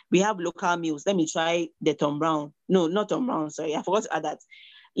 Okay, we have local meals. Let me try the Tom Brown. No, not Tom Brown. Sorry, I forgot to add that.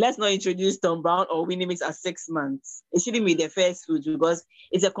 Let's not introduce Tom Brown or Winnie Mix at 6 months. It shouldn't be the first food because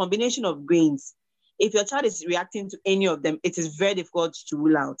it's a combination of grains. If your child is reacting to any of them, it is very difficult to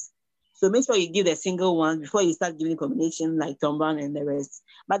rule out. So make sure you give the single one before you start giving combination like Tom Brown and the rest.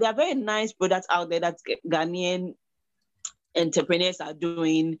 But there are very nice products out there that Ghanaian entrepreneurs are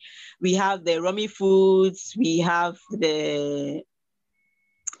doing. We have the Romy Foods. We have the,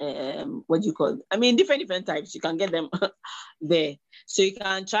 what do you call it? I mean, different types. You can get them there. So you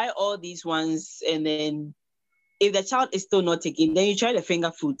can try all these ones. And then if the child is still not taking, then you try the finger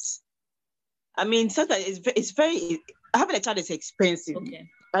foods. I mean, sometimes it's very, having a child is expensive. Okay.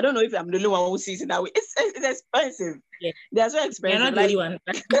 I don't know if I'm the only one who sees it that way. It's expensive. Yeah. They're so expensive. You're not the only one.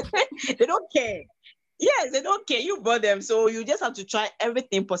 They don't care. Yes, they don't care. You bought them, so you just have to try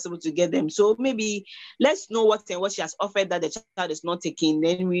everything possible to get them. So maybe let's know what she has offered that the child is not taking.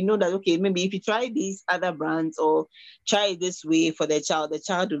 Then we know that, okay, maybe if you try these other brands or try it this way for the child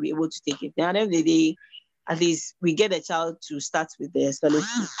will be able to take it. Then at the end of the day, at least we get the child to start with the solid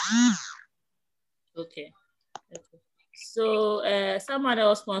food. Okay. So someone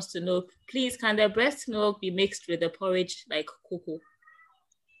else wants to know, please, can the breast milk be mixed with the porridge like cocoa?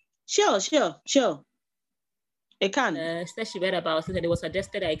 Sure. It can. She read about it and it was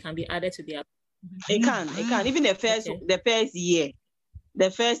suggested that it can be added to their. It can. Even the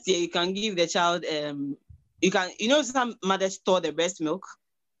first year you can give the child you can, some mothers store the breast milk.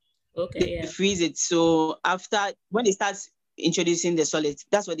 Okay. They freeze it. So after, when they start introducing the solid,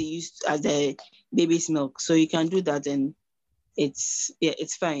 that's what they use as the baby's milk. So you can do that and it's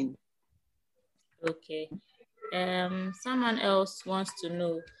fine. Okay. Someone else wants to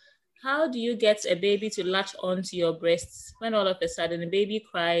know, how do you get a baby to latch onto your breasts when all of a sudden the baby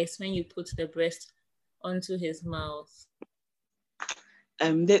cries when you put the breast onto his mouth?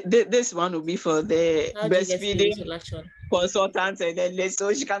 This one will be for the breastfeeding consultant, and then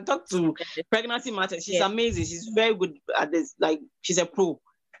so she can talk to Pregnancy Matters. She's amazing. She's very good at this. Like, she's a pro.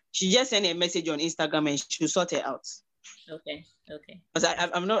 She just sent a message on Instagram and she'll sort it out. Okay. Because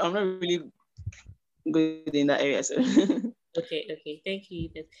I'm not really good in that area. So. Okay. Thank you.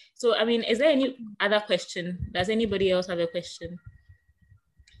 So, I mean, is there any other question? Does anybody else have a question?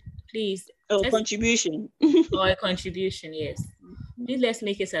 Please. Contribution. Or a contribution, yes. Please, let's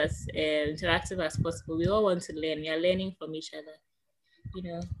make it as interactive as possible. We all want to learn. We are learning from each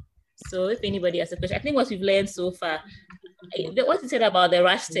other, So if anybody has a question, I think what we've learned so far, what you said about the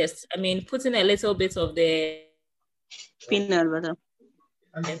rash test, I mean, putting a little bit of the peanut butter,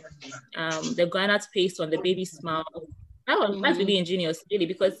 the granite paste on the baby's mouth. That's really ingenious, really,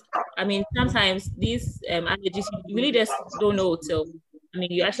 because I mean, sometimes these allergies, you really just don't know till, I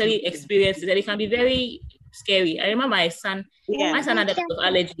mean, you actually experience it, and it can be very scary. I remember my son had a lot of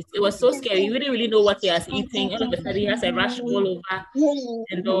allergies. It was so scary. You didn't really know what he was eating. All of a sudden, he has a rash all over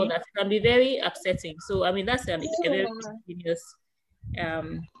and all that. It can be very upsetting. So, I mean, that's a very ingenious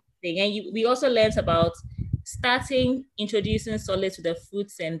thing. And we also learned about starting introducing solids to the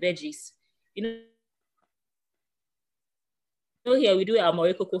fruits and veggies. Here we do our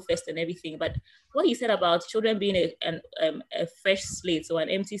Morikoko first and everything, but what he said about children being a fresh slate or an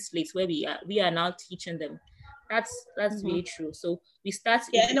empty slate where we are now teaching them, that's really true. So we start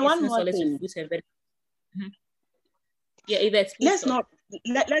introducing solids with fruits and veggies. Yvette,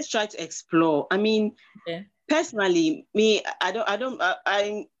 let's try to explore. I mean, personally, me, I don't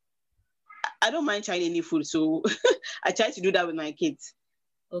mind trying any food, so I try to do that with my kids.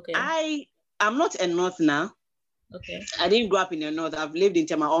 Okay. I'm not a northerner. Okay. I didn't grow up in the north. I've lived in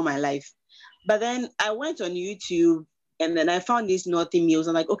Tema all my life. But then I went on YouTube and then I found these northern meals.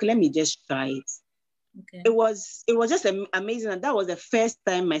 I'm like, okay, let me just try it. Okay. It was just amazing. And that was the first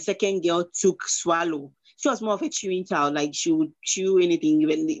time my second girl took swallow. She was more of a chewing child. Like, she would chew anything,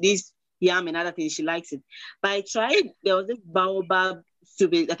 even this yam and other things. She likes it. But I tried, there was this baobab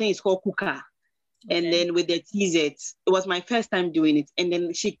soup. I think it's called kuka. Okay. And then with the TZ, it was my first time doing it. And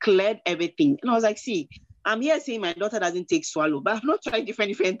then she cleared everything. And I was like, see, I'm here saying my daughter doesn't take swallow, but I've not tried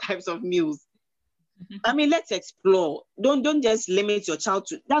different types of meals. I mean, let's explore. Don't just limit your child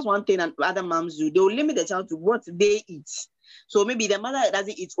to, that's one thing that other moms do. They'll limit the child to what they eat. So maybe the mother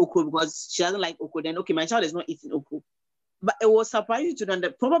doesn't eat okra because she doesn't like okra. Then, okay, my child is not eating okra. But it was surprising to them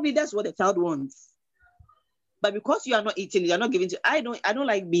that probably that's what the child wants. But because you are not eating, you are not giving to, I don't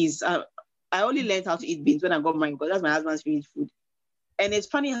like beans. I only learned how to eat beans when I got mine because that's my husband's favorite food. And it's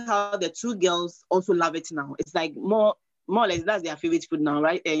funny how the two girls also love it now. It's like more or less that's their favorite food now,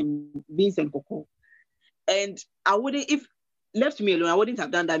 right? Beans and cocoa. And I wouldn't, if left me alone, I wouldn't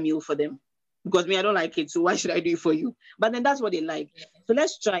have done that meal for them because I don't like it. So why should I do it for you? But then that's what they like. So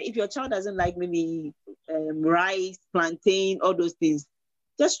let's try. If your child doesn't like maybe rice, plantain, all those things,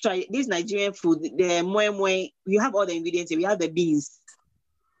 just try this Nigerian food. The moi moi, you have all the ingredients. We have the beans.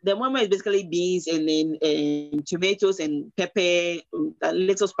 The moi moi is basically beans and then tomatoes and pepper,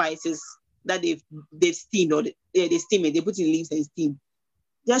 little spices that they've steamed or they steam it. They put in leaves and steam.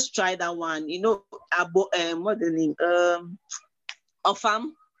 Just try that one. What's the name?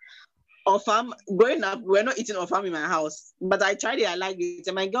 Ofam. Growing up, we're not eating ofam in my house, but I tried it. I like it,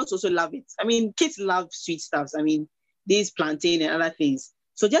 and my girls also love it. I mean, kids love sweet stuffs. I mean, these plantain and other things.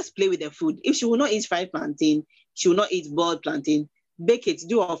 So just play with the food. If she will not eat fried plantain, she will not eat boiled plantain. Bake it,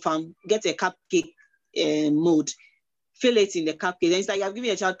 do ofam, get a cupcake mold, fill it in the cupcake. Then it's like I've given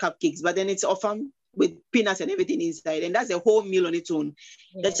a child cupcakes, but then it's ofam with peanuts and everything inside, and that's a whole meal on its own.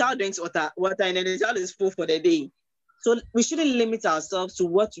 Yeah. The child drinks water, and then the child is full for the day. So we shouldn't limit ourselves to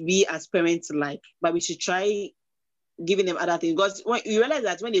what we as parents like, but we should try giving them other things. Because when you realize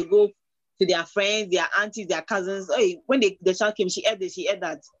that when they go to their friends, their aunties, their cousins, hey, when the child came, she ate this, she ate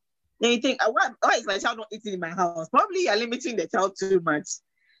that. Then you think, why is my child not eating in my house? Probably you're limiting the child too much.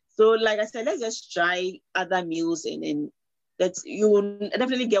 So like I said, let's just try other meals, and then that you will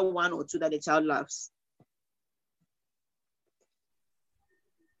definitely get one or two that the child loves.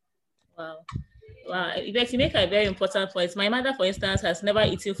 Wow. Wow. You make a very important point. My mother, for instance, has never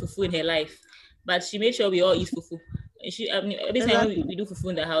eaten fufu in her life, but she made sure we all eat fufu. Every time we do fufu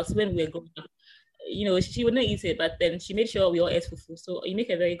in the house, when we were growing up, she wouldn't eat it, but then she made sure we all ate fufu. So you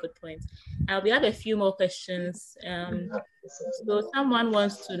make a very good point. We have a few more questions. So someone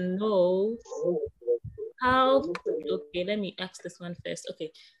wants to know okay, let me ask this one first.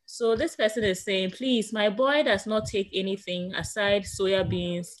 Okay, so this person is saying, please, my boy does not take anything aside soya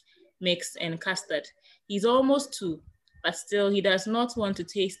beans, mix, and custard. He's almost 2, but still he does not want to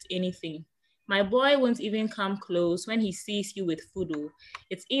taste anything. My boy won't even come close when he sees you with food.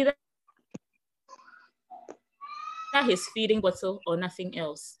 It's either his feeding bottle or nothing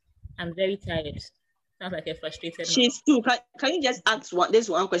else. I'm very tired. Sounds like a frustrated She's mom. 2. Can you just ask this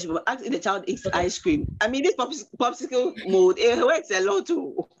one question? But ask if the child eats ice cream. I mean, this popsicle mode, it works a lot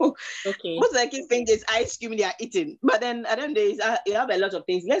too. Okay. Most of the kids think it's ice cream they are eating, but then at the end of the day, you have a lot of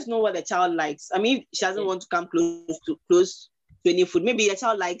things. Let's know what the child likes. I mean, she doesn't want to come close to any food. Maybe the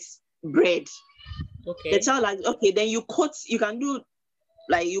child likes bread. Okay. The child likes, okay, then you coat the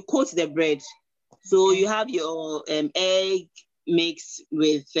bread. So you have your egg mixed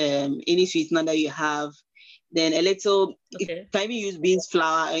with any sweetener that you have. Then a little, you can even use beans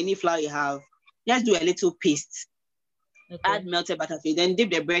flour or any flour you have. Just do a little paste. Add melted butter to it. Then dip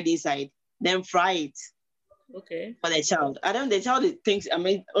the bread inside. Then fry it. Okay. For the child. The child thinks,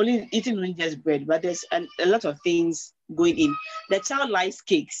 only eating just bread, but there's a lot of things going in. The child likes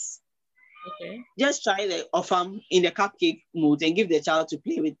cakes. Okay. Just try the offam in the cupcake mode and give the child to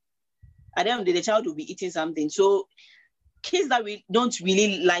play with. At the end of the day, the child will be eating something. So kids that we don't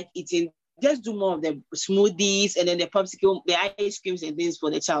really like eating, just do more of the smoothies and then the popsicle, the ice creams and things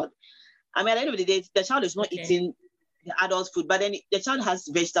for the child. At the end of the day, the child is not eating the adult food, but then the child has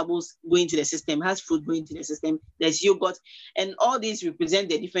vegetables going to the system, has food going to the system, there's yogurt, and all these represent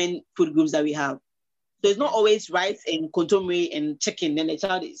the different food groups that we have. So it's not always rice and kontomire and chicken, then the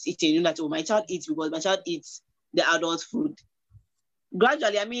child is eating. My child eats because my child eats the adult food.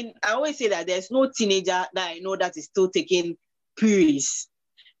 Gradually, I always say that there's no teenager that I know that is still taking purees.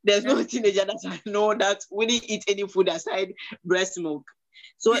 There's no teenager that I know that wouldn't eat any food aside breast milk.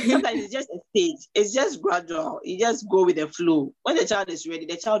 So sometimes it's just a stage. It's just gradual. You just go with the flow. When the child is ready,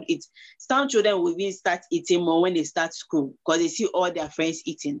 the child eats. Some children will even start eating more when they start school because they see all their friends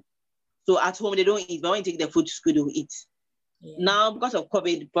eating. So at home, they don't eat, but when you take the food to school, they will eat. Yeah. Now, because of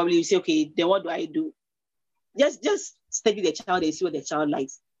COVID, probably you say, okay, then what do I do? Just study the child and see what the child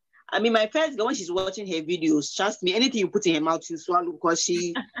likes. My first girl, when she's watching her videos, trust me, anything you put in her mouth, she'll swallow because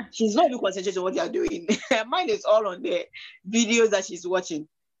she's not even concentrating on what you're doing. Her mind is all on the videos that she's watching.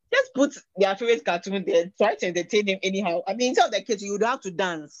 Just put their favorite cartoon there, try to entertain them anyhow. Instead of the kids, you would have to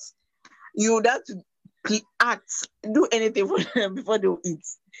dance. You would have to act, do anything for them before they eat.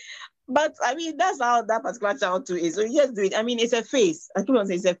 But that's how that particular child too is. So you just do it. It's a phase. I keep on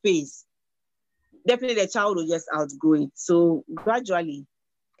saying it's a phase. Definitely the child will just outgrow it. So gradually.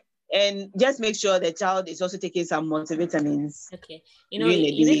 And just make sure the child is also taking some multivitamins. Okay. You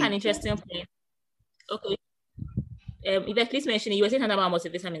make an interesting point. Okay. If please mention it, you were saying something about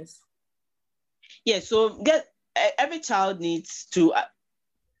multivitamins. Yeah, so every child needs to,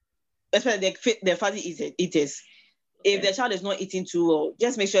 especially the fatty eaters. Okay. If the child is not eating too well,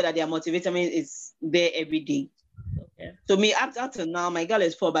 just make sure that their multivitamin is there every day. Okay. So up to now, my girl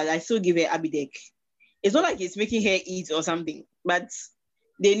is 4, but I still give her Abidec. It's not like it's making her eat or something, but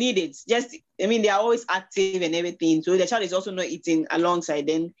they need it. They are always active and everything. So the child is also not eating alongside,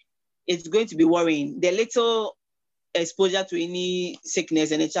 then it's going to be worrying. The little exposure to any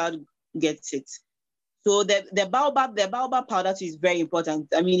sickness and the child gets it. So the baobab powder is very important.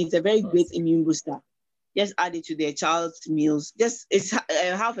 It's a very great immune booster. Just add it to their child's meals. It's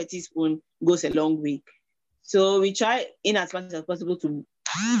half a teaspoon goes a long way. So we try in as much as possible to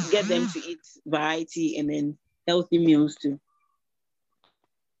get them to eat variety and then healthy meals too.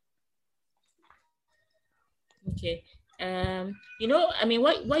 Okay.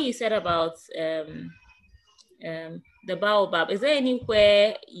 What you said about the baobab, is there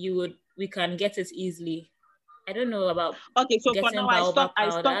anywhere we can get it easily? I don't know about. Okay, so for now I stopped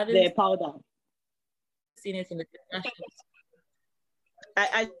the powder. seen it in the shops.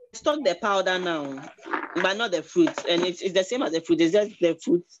 I stock the powder now, but not the fruit. And it's the same as the fruit. It's just the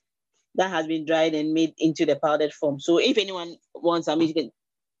fruit that has been dried and made into the powdered form. So if anyone wants, I mean,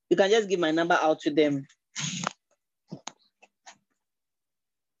 you can just give my number out to them.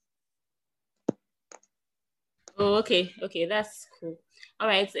 Oh, okay, that's cool. All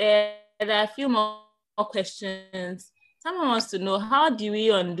right, there are a few more questions. Someone wants to know, how do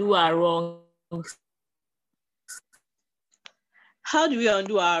we undo our wrongs? How do we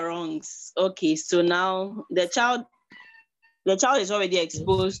undo our wrongs? Okay, so now the child is already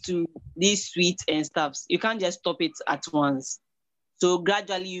exposed to these sweets and stuffs. You can't just stop it at once. So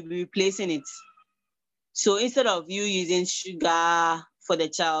gradually you'll be replacing it. So instead of you using sugar for the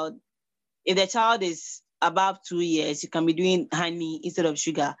child, if the child is above 2 years, you can be doing honey instead of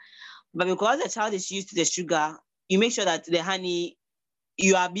sugar. But because the child is used to the sugar, you make sure that the honey,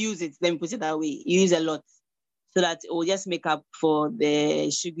 you abuse it, let me put it that way. You use a lot so that it will just make up for the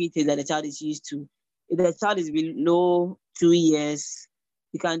sugary taste that the child is used to. If the child is below 2 years,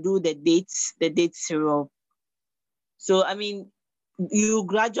 you can do the date syrup. So, I mean, you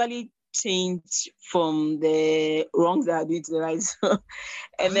gradually change from the wrongs that are doing to the right.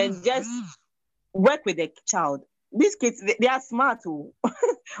 And then just work with the child. These kids, they are smart too.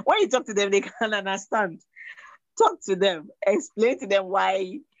 When you talk to them, they can understand. Talk to them, explain to them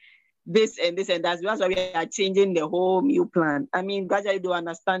why this and this and that. That's why we are changing the whole meal plan. I mean, gradually they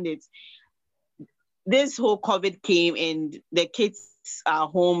understand it. This whole COVID came and the kids are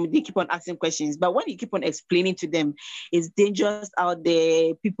home, they keep on asking questions. But when you keep on explaining to them, it's dangerous out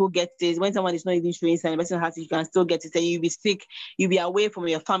there. People get this. When someone is not even showing signs, the person has it, you can still get it. And you'll be sick, you'll be away from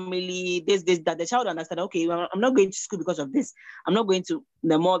your family, this, that. The child understand, okay, well, I'm not going to school because of this. I'm not going to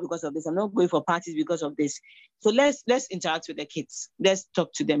the mall because of this. I'm not going for parties because of this. So let's interact with the kids. Let's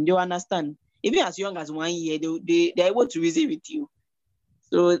talk to them. They'll understand. Even as young as 1 year, they're able to reason with you.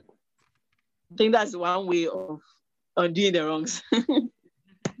 So I think that's one way of undoing the wrongs.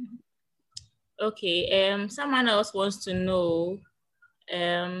 Okay, someone else wants to know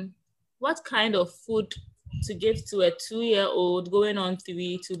what kind of food to give to a 2-year-old going on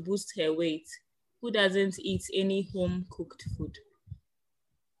 3 to boost her weight, who doesn't eat any home-cooked food.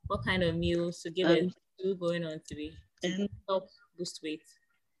 What kind of meals to give a 2 going on 3 to help boost weight?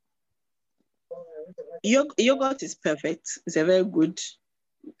 Yogurt is perfect. It's a very good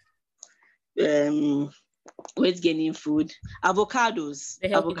weight gaining food. Avocados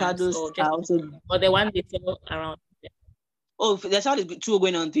are also, or the one they sell around. Oh, the child is 2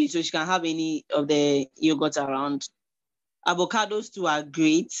 going on 3, so she can have any of the yogurt around. Avocados too are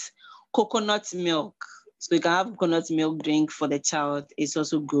great. Coconut milk, so you can have coconut milk drink for the child. It's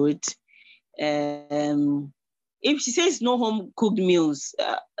also good. If she says no home cooked meals,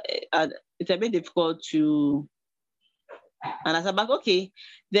 it's a bit difficult to understand. But okay,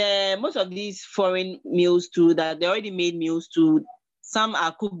 most of these foreign meals too, that they already made meals too, some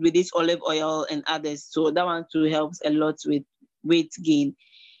are cooked with this olive oil and others. So that one too helps a lot with weight gain.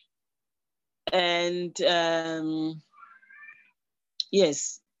 And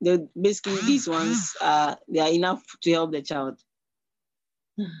yes, basically these ones they are enough to help the child.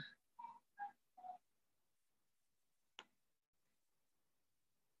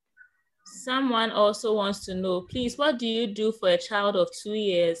 Someone also wants to know, please, what do you do for a child of 2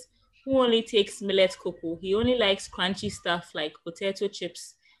 years who only takes millet cocoa? He only likes crunchy stuff like potato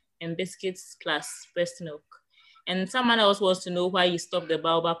chips and biscuits plus breast milk. And someone else wants to know why you stopped the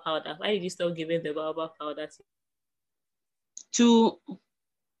baobab powder. Why did you stop giving the baobab powder to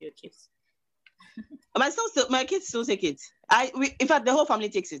your kids? My kids still take it. In fact, the whole family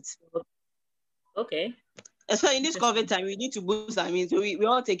takes it. Okay. So in this COVID time, we need to boost. I mean, so we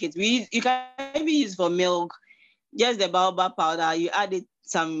all take it. You can even use for milk, just the baobab powder. You add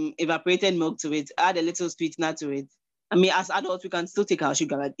some evaporated milk to it. Add a little sweetener to it. I mean, as adults, we can still take our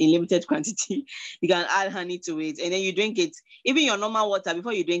sugar in limited quantity. You can add honey to it, and then you drink it. Even your normal water,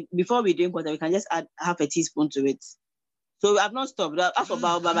 before we drink water, we can just add half a teaspoon to it. So I've not stopped. As for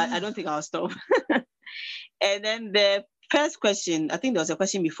baobab, I don't think I'll stop. And then the first question, I think there was a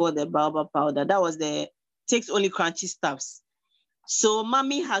question before the baobab powder. That was takes only crunchy stuffs. So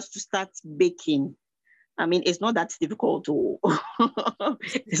mommy has to start baking. I mean, it's not that difficult.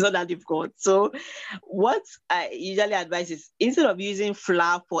 It's not that difficult. So what I usually advise is, instead of using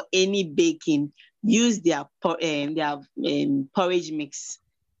flour for any baking, use their porridge mix.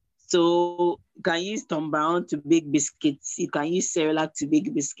 So you can use Tom Brown to bake biscuits. You can use Cerelac to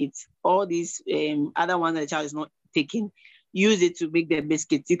bake biscuits. All these other ones that the child is not taking, use it to make the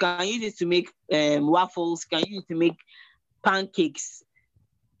biscuits. You can use it to make waffles. You can use it to make pancakes.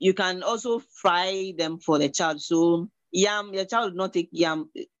 you can also fry them for the child. So yam, your child will not take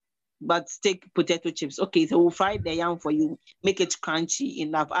yam, but take potato chips. Okay, so we'll fry the yam for you, make it crunchy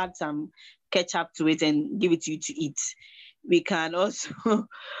enough, add some ketchup to it and give it to you to eat. We can also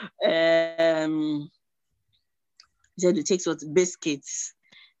it takes what biscuits.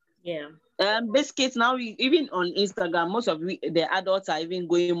 Yeah. Biscuits now, even on Instagram, most of the adults are even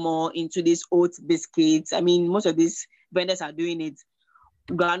going more into these oat biscuits. I mean, most of these vendors are doing it.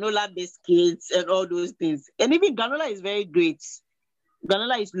 Granola biscuits and all those things. And even granola is very great.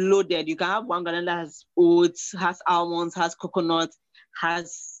 Granola is loaded. You can have one granola that has oats, has almonds, has coconut,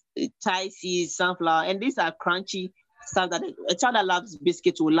 has chia seeds, sunflower, and these are crunchy stuff that a child that loves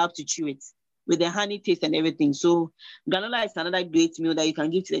biscuits will love to chew it with the honey taste and everything. So granola is another great meal that you can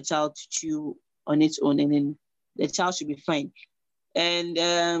give to the child to chew on its own, and then the child should be fine. And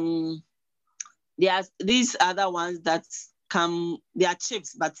there's these other ones that come, they are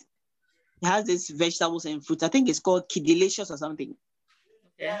chips, but it has these vegetables and fruits. I think it's called Kidilicious or something.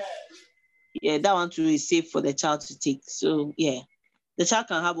 Okay. Yeah, that one too is safe for the child to take. So yeah, the child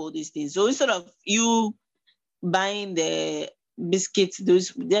can have all these things. So instead of you buying the biscuits,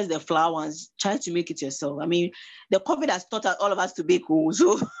 those there's the flour ones, try to make it yourself. I mean, the COVID has taught all of us to bake.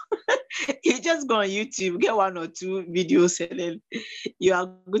 So you just go on YouTube, get 1 or 2 videos, and then you are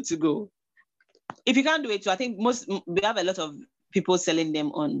good to go. If you can't do it, so I think we have a lot of people selling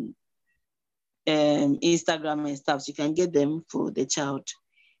them on Instagram and stuff. So you can get them for the child.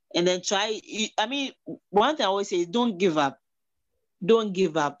 And then try, I mean, one thing I always say is don't give up. Don't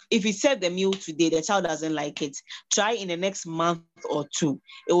give up. If you serve the meal today, the child doesn't like it, try in the next month or 2.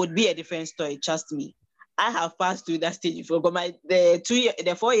 It would be a different story, trust me. I have passed through that stage before, but the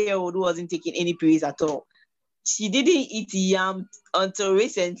 4-year-old who wasn't taking any praise at all, she didn't eat yam until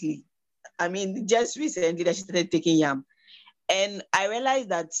recently. I mean, just recently that she started taking yam. And I realized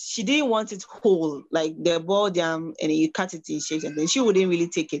that she didn't want it whole, like the boiled yam, and you cut it in shapes, and then she wouldn't really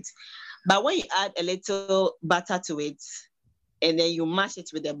take it. But when you add a little butter to it, and then you mash it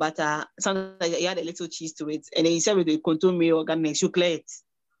with the butter, sometimes you add a little cheese to it, and then you serve it with contour organic, you clear it.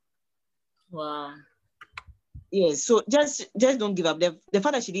 Wow. Yes, so just don't give up. The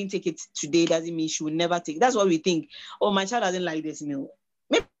fact that she didn't take it today doesn't mean she will never take it. That's what we think. Oh, my child doesn't like this meal.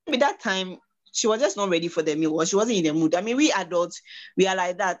 Maybe that time she was just not ready for the meal, or she wasn't in the mood. I mean, we adults, we are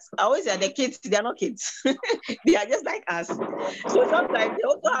like that. I always say the kids, they are not kids. They are just like us. So sometimes they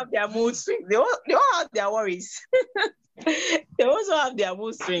also have their mood swings. They all have their worries. They also have their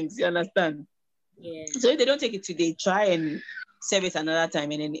mood swings, you understand? Yeah. So if they don't take it today, try and serve it another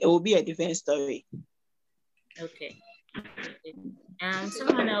time, and then it will be a different story. Okay.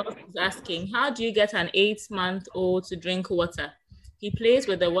 Someone else is asking, how do you get an 8-month-old to drink water? He plays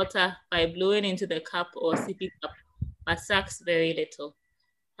with the water by blowing into the cup or sippy cup, but sucks very little.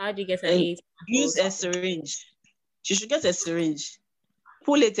 How do you get an 8-month-old? Use a syringe. She should get a syringe.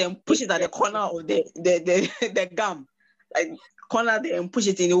 Pull it and push it at the corner of the gum. Like corner there and push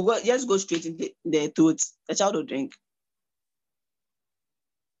it in. It will just go straight in the throat. The child will drink.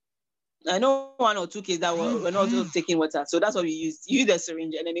 I know 1 or 2 kids that were not taking water. So that's what we use. You use the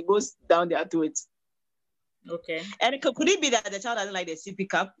syringe and then it goes down their throat. Okay. And could it be that the child doesn't like the sippy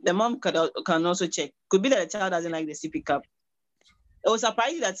cup? The mom can also check. Could be that the child doesn't like the sippy cup. It was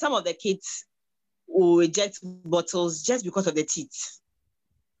surprising that some of the kids will reject bottles just because of the teeth.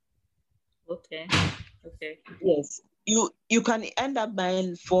 Okay. Yes. You can end up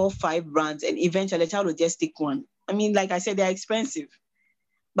buying 4 or 5 brands, and eventually the child will just take one. I mean, like I said, they're expensive.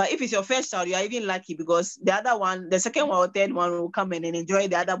 But if it's your first child, you are even lucky because the other one, the second one or third one will come in and enjoy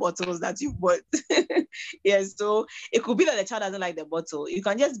the other bottles that you bought. Yes, so it could be that the child doesn't like the bottle. You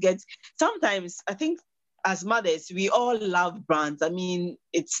can just get, sometimes I think as mothers, we all love brands. I mean,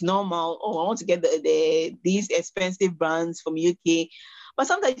 it's normal. Oh, I want to get these expensive brands from UK. But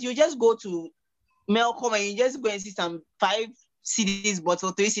sometimes you just go to Melcom and you just go and see some 5 cds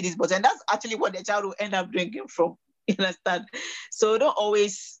bottle, 3 cds bottle, and that's actually what the child will end up drinking from. You understand? So don't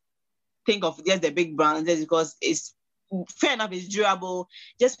always think of just the big brands just because it's fair enough, it's durable.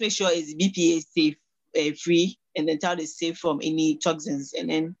 Just make sure it's BPA safe, free, and the child is safe from any toxins, and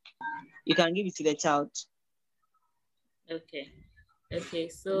then you can give it to the child. Okay,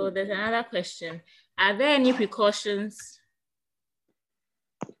 so there's another question. Are there any precautions?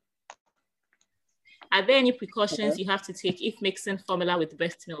 You have to take if mixing formula with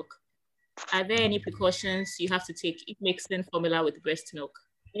breast milk? Are there any precautions you have to take if mixing formula with breast milk?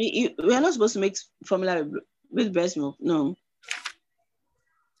 We are not supposed to mix formula with breast milk, no.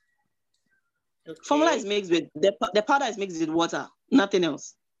 Okay. Formula is mixed with, the powder is mixed with water, nothing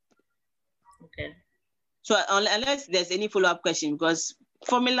else. Okay. So unless there's any follow-up question, because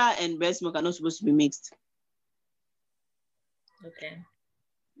formula and breast milk are not supposed to be mixed. Okay.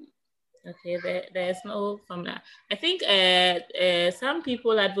 Okay, there's no formula. I think some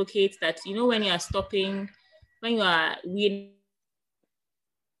people advocate that, when you are stopping, when you are weaning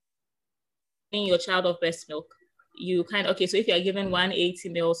your child of breast milk, you okay, so if you are given 180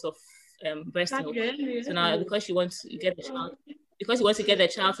 mils of breast milk, so now because you want to get the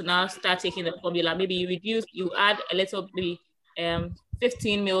child to now start taking the formula, maybe you add a little, maybe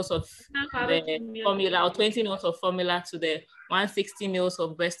 15 mils of the formula or 20 mils of formula to the 160 mils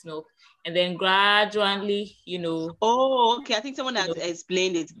of breast milk, and then gradually, Oh, okay. I think someone has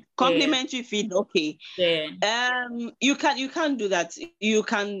explained it. Complementary feed, okay. Yeah. You can't do that. You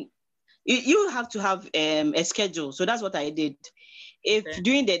have to have a schedule. So that's what I did. If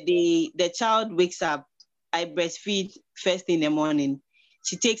during the day the child wakes up, I breastfeed first in the morning.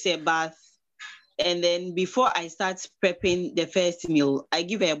 She takes a bath, and then before I start prepping the first meal, I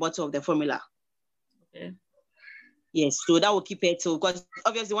give her a bottle of the formula. Okay. Yes, so that will keep her till, because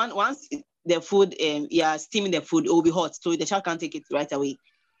obviously once the food, steaming the food, it will be hot, so the child can't take it right away.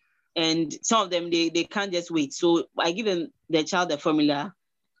 And some of them they can't just wait. So I give them the child the formula,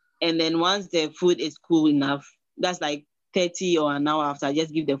 and then once the food is cool enough, that's like 30 or an hour after, I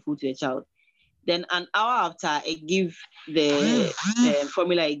just give the food to the child. Then an hour after, I give the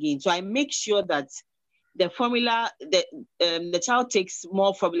formula again. So I make sure that the formula, the child takes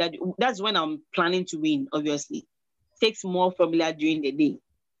more formula. That's when I'm planning to wean, obviously. Takes more formula during the day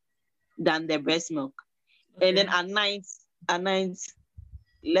than the breast milk. Okay. And then at night,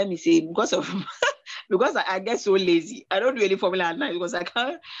 let me say, because I get so lazy, I don't do any formula at night because I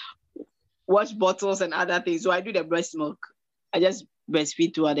can't wash bottles and other things. So I do the breast milk. I just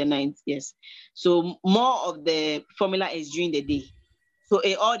breastfeed throughout the night. Yes. So more of the formula is during the day. So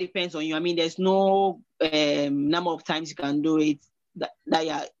it all depends on you. I mean, there's no number of times you can do it that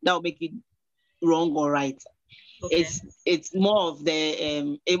will make it wrong or right. Okay. It's more of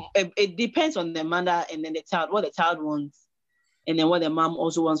the it depends on the mother and then the child, what the child wants, and then what the mom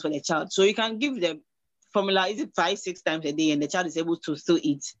also wants for the child. So you can give the formula, is it 5-6 times a day, and the child is able to still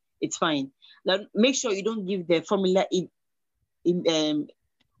eat. It's fine. Now make sure you don't give the formula in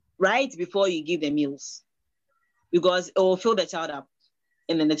right before you give the meals, because it will fill the child up,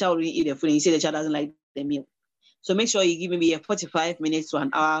 and then the child will eat the food, and you say the child doesn't like the meal. So make sure you give maybe a 45 minutes to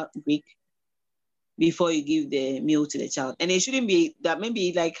an hour break before you give the meal to the child. And it shouldn't be that,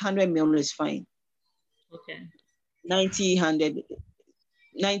 maybe like 100 ml is fine. Okay. 90, 100,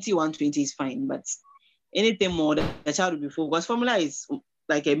 90, 120 is fine, but anything more, the child will be full, because formula is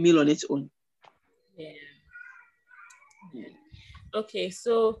like a meal on its own. Yeah. Okay,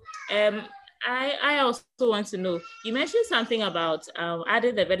 so I also want to know, you mentioned something about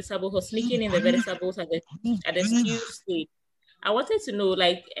adding the vegetables or sneaking in the vegetables at the stew stage. I wanted to know,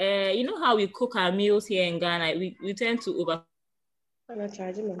 like, you know how we cook our meals here in Ghana, we tend to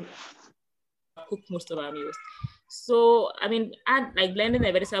cook most of our meals. So, I mean, blending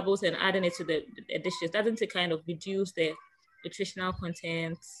the vegetables and adding it to the dishes, doesn't it kind of reduce the nutritional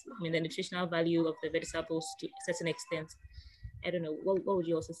content, the nutritional value of the vegetables to a certain extent? I don't know. What would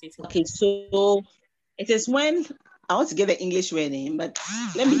you also say to that? Okay, so it is when, I want to get the English word in, but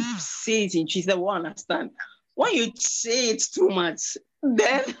let me say it in Chinese that we understand. When you say it too much,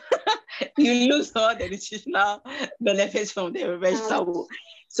 then you lose all the nutritional benefits from the vegetable.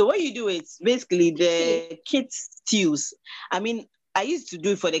 So what you do is basically the kids' stews. I mean, I used to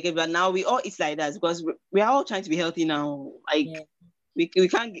do it for the kids, but now we all eat like that because we are all trying to be healthy now. Like we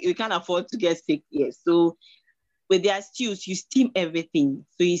can't afford to get sick yet. So with their stews, you steam everything.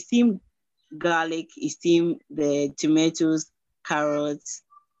 So you steam garlic, you steam the tomatoes, carrots,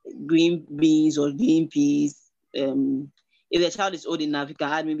 green beans or green peas. If the child is old enough, you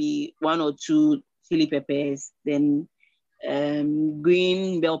can add maybe 1 or 2 chili peppers, then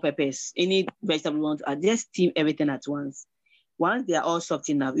green bell peppers, any vegetable you want to add. Just steam everything at once. Once they are all soft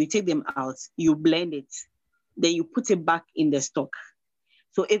enough, you take them out, you blend it, then you put it back in the stock.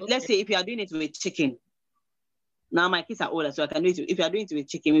 So let's say if you are doing it with chicken, now my kids are older, so I can do it. If you are doing it with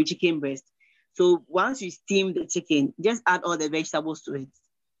chicken breast. So once you steam the chicken, just add all the vegetables to it,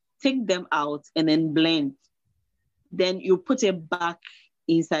 take them out, and then blend. Then you put it back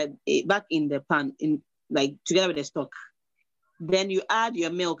in the pan, together with the stock. Then you add your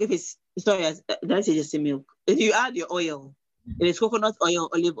milk. If it's let's say just a milk. If you add your oil, if it's coconut oil,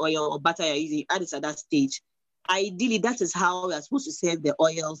 olive oil, or butter you're using, add it at that stage. Ideally, that is how you're supposed to serve the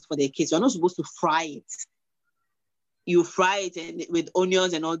oils for the kids. You're not supposed to fry it. You fry it with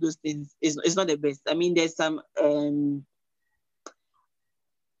onions and all those things. It's not the best. I mean, there's some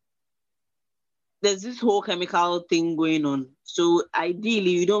there's this whole chemical thing going on. So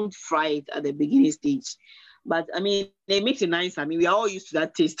ideally, you don't fry it at the beginning stage. But I mean, it makes it nice. I mean, we are all used to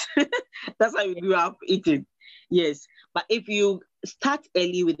that taste. That's how we grew up eating. Yes. But if you start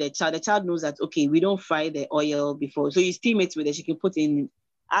early with the child knows that, okay, we don't fry the oil before. So you steam it with the chicken, put in,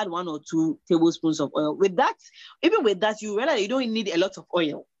 add 1 or 2 tablespoons of oil. With that, even with that, you realize you don't need a lot of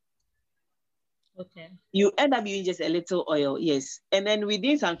oil. Okay. You end up using just a little oil, yes. And then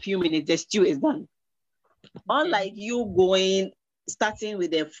within some few minutes, the stew is done. Okay. Unlike you starting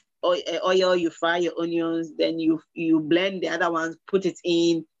with the oil, you fry your onions, then you blend the other ones, put it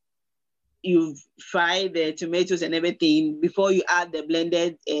in, you fry the tomatoes and everything before you add the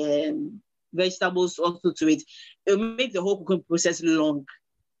blended vegetables also to it. It will make the whole cooking process long,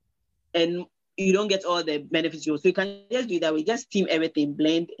 and you don't get all the benefits. So you can just do that. We just steam everything,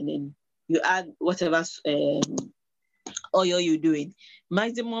 blend, and then you add whatever oil you're doing.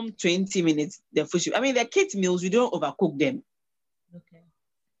 Maximum 20 minutes. The food should, I mean, the kids' meals, we don't overcook them. Okay.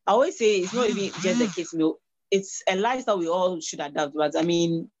 I always say it's not even just the kids' meal. It's a lifestyle we all should adapt. But I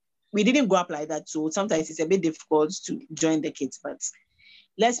mean, we didn't grow up like that, so sometimes it's a bit difficult to join the kids. But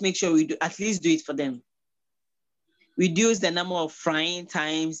let's make sure we do at least do it for them. Reduce the number of frying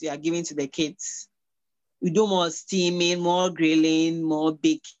times we are giving to the kids. We do more steaming, more grilling, more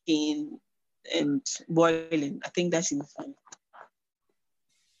baking, and boiling. I think that should be fine.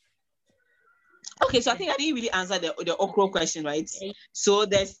 Okay, so I think I didn't really answer the okra question, right? So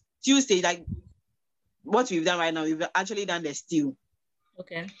the stew stage, like what we've done right now, we've actually done the stew.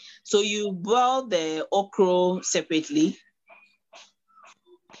 Okay. So you boil the okra separately.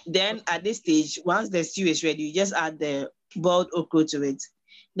 Then at this stage, once the stew is ready, you just add the boiled okra to it.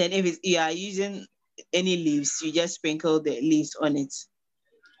 Then if you are using any leaves, you just sprinkle the leaves on it.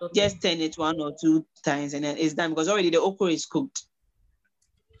 Okay. Just turn it 1 or 2 times and then it's done because already the okra is cooked.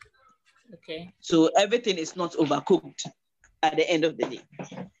 Okay. So everything is not overcooked at the end of the day.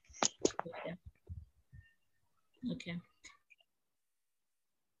 Okay. Okay.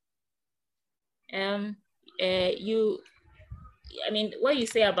 I mean, what you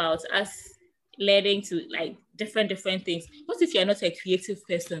say about us learning to like different things. What if you're not a creative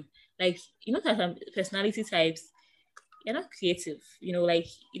person? Like, you know, some personality types, you're not creative, you know, like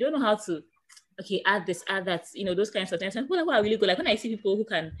you don't know how to, okay, add this, add that, you know, those kinds of things. And people are really good. Like when I see people who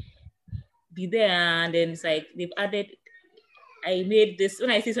can be there and then it's like they've added, I made this,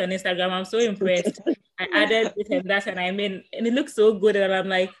 when I see it on Instagram, I'm so impressed. I added this and that and I mean, and it looks so good. And I'm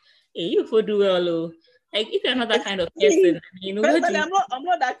like, hey, you people do well, oh. Like if you're not that kind of person, you know, but I'm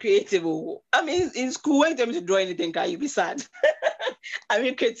not that creative. I mean, in school, when you tell me to draw anything, can you be sad? I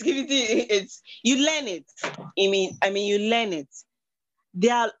mean, creativity, it's you learn it. I mean, you learn it.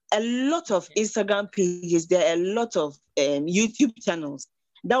 There are a lot of Instagram pages. There are a lot of YouTube channels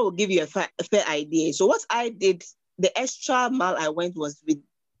that will give you a fair idea. So what I did, the extra mile I went was with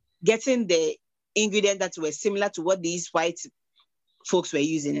getting the ingredients that were similar to what these white folks were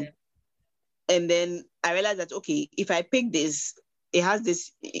using. Yeah. And then I realized that, okay, if I pick this, it has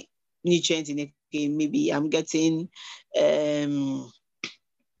this nutrient in it. Okay, maybe I'm getting,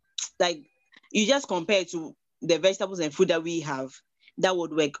 like, you just compare it to the vegetables and food that we have, that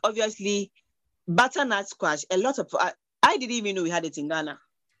would work. Obviously, butternut squash, a lot of, I didn't even know we had it in Ghana.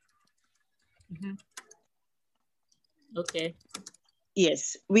 Mm-hmm. Okay.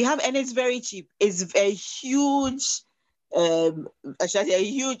 Yes, we have, and it's very cheap. It's a huge, actually a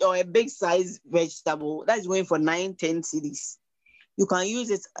huge or a big size vegetable that is going for 9-10 cedis. You can use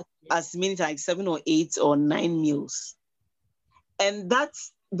it as many like 7 or 8 or 9 meals, and that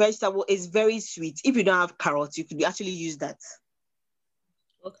vegetable is very sweet. If you don't have carrots, you could actually use that.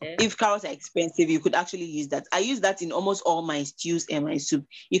 Okay. If carrots are expensive, you could actually use that. I use that in almost all my stews and my soup.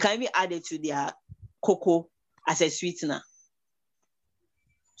 You can even add it to their cocoa as a sweetener.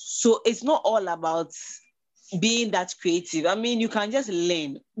 So it's not all about being that creative. I mean, you can just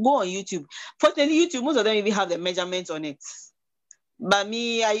learn. Go on YouTube. Fortunately, YouTube, most of them even have the measurements on it. But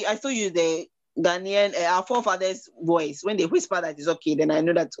me, I still use the Ghanaian, our forefathers' voice. When they whisper that it's okay, then I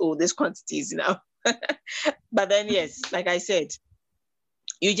know that, oh, this quantity is enough. But then, yes, like I said,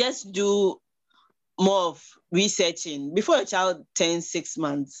 you just do more of researching. Before a child turns 6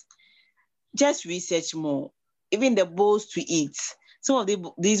 months, just research more. Even the bowls to eat. Some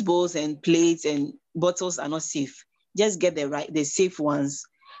of these bowls and plates and bottles are not safe. Just get the safe ones.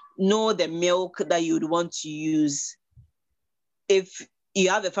 Know the milk that you would want to use. If you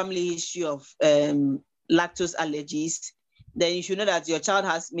have a family history of lactose allergies, then you should know that your child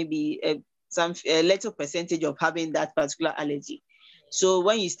has maybe a little percentage of having that particular allergy. So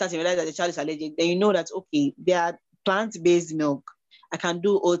when you start to realize that the child is allergic, then you know that, okay, there are plant-based milk I can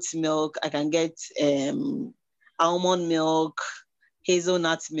do oat milk. I can get almond milk,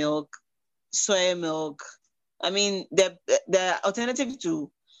 hazelnut milk, soy milk. I mean, the alternative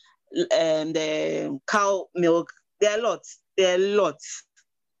to the cow milk, there are lots. There are lots.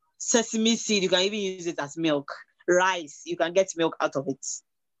 Sesame seed, you can even use it as milk. Rice, you can get milk out of it.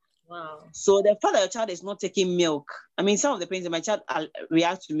 Wow. So the fact that your child is not taking milk, I mean, some of the parents, my child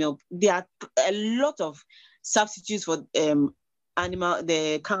reacts to milk. There are a lot of substitutes for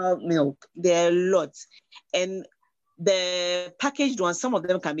the cow milk. There are a lot. And the packaged ones, some of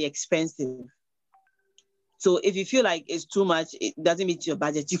them can be expensive. So if you feel like it's too much, it doesn't meet your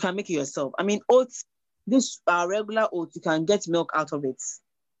budget, you can make it yourself. I mean, oats, this regular oats, you can get milk out of it.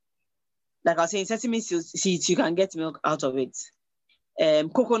 Like I was saying, sesame seeds, you can get milk out of it.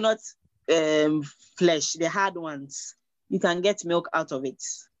 Coconut flesh, the hard ones, you can get milk out of it.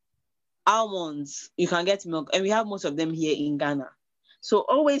 Almonds, you can get milk, and we have most of them here in Ghana. So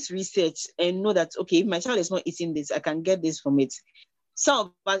always research and know that, okay, if my child is not eating this, I can get this from it.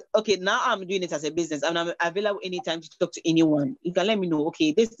 But okay, now I'm doing it as a business and I'm available anytime to talk to anyone. You can let me know,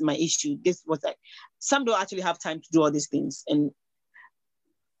 okay, this is my issue. This is what some don't actually have time to do all these things. And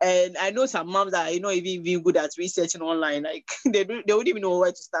I know some moms that are not even good at researching online. Like they wouldn't even know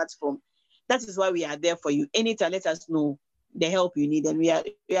where to start from. That is why we are there for you. Anytime, let us know the help you need. And we are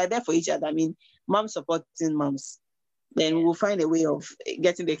there for each other. I mean, moms supporting moms. Then we'll find a way of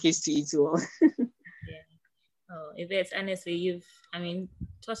getting the kids to eat well. Oh, Yvette, honestly, you've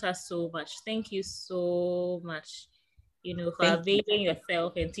taught us so much. Thank you so much, for availing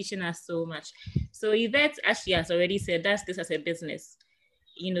yourself and teaching us so much. So Yvette actually has already said that's this as a business.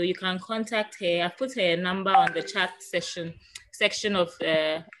 You can contact her. I've put her number on the chat section of,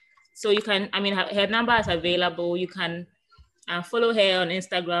 so you can, her number is available. You can follow her on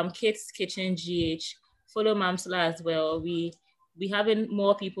Instagram, Kate's Kitchen GH. Follow Mamsla as well. We having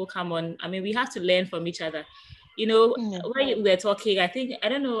more people come on. We have to learn from each other. When we're talking, I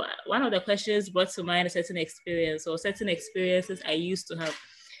don't know, one of the questions brought to mind a certain experience or certain experiences I used to have.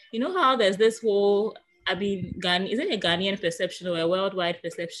 How there's this whole, is it a Ghanaian perception or a worldwide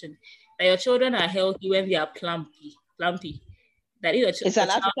perception that your children are healthy when they are plumpy? That it's an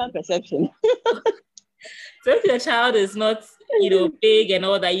African perception. So if your child is not, big and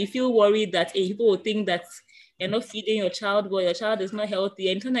all that, you feel worried that people will think that you're not feeding your child well, your child is not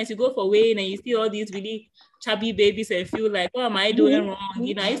healthy. And sometimes you go for weighing and you see all these really chubby babies and feel like, what am I doing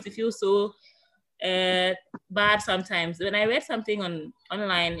wrong? I used to feel so bad sometimes. When I read something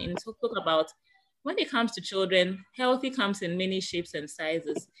online and talk about when it comes to children, healthy comes in many shapes and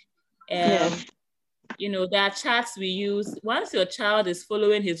sizes. There are charts we use. Once your child is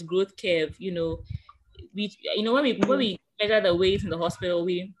following his growth curve, when we measure the weight in the hospital,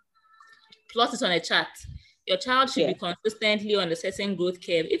 we plot it on a chart. Your child should be consistently on a certain growth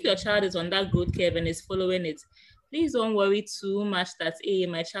curve. If your child is on that growth curve and is following it, please don't worry too much that, hey,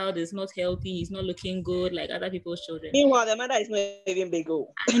 my child is not healthy, he's not looking good like other people's children. Meanwhile, the mother is not even big.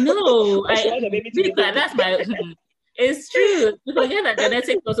 I know. That's my. It's true. You forget that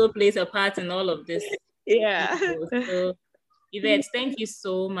genetics also plays a part in all of this. Yeah. So, Yvette, thank you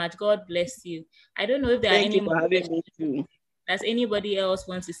so much. God bless you. I don't know if there thank are any you for having me too. Does anybody else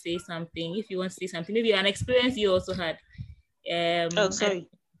want to say something? If you want to say something, maybe an experience you also had. Sorry.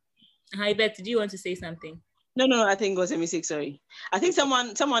 Hi, Yvette, do you want to say something? No, I think it was a mistake, sorry. I think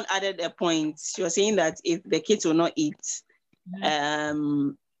someone added a point. She was saying that if the kids will not eat,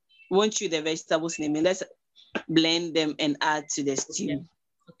 won't you the vegetables in it? Let's blend them and add to the stew.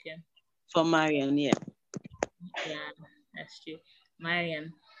 Okay. For Marian, yeah. Yeah, that's true.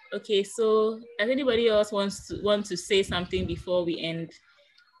 Marian. Okay, so does anybody else want to say something before we end?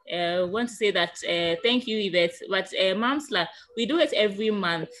 Want to say that thank you, Yvette. But Mamsla, we do it every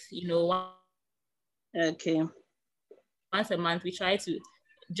month. Okay. Once a month, we try to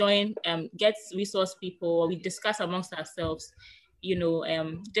join, get resource people, or we discuss amongst ourselves.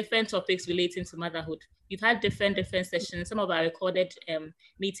 Different topics relating to motherhood. We've had different sessions. Some of our recorded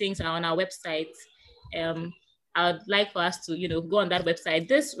meetings are on our website. I would like for us to, go on that website.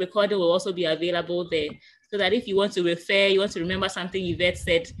 This recording will also be available there, so that if you want to refer, you want to remember something Yvette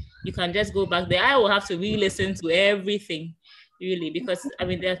said, you can just go back there. I will have to re-listen to everything, really, because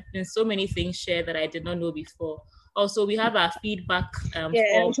there have been so many things shared that I did not know before. Also, we have our feedback.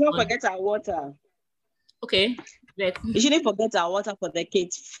 We shouldn't forget our water. Okay. You shouldn't forget our water for the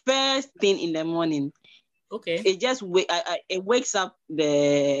kids first thing in the morning. Okay. It just it wakes up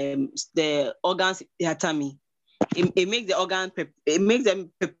the organs in their tummy. It makes the organ, it makes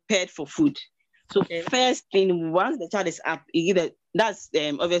them prepared for food. So first thing, once the child is up, that's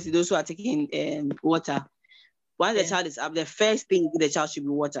obviously those who are taking water. Once the child is up, the first thing the child should be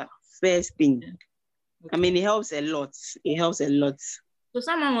water. First thing. Okay. I mean, it helps a lot. It helps a lot. So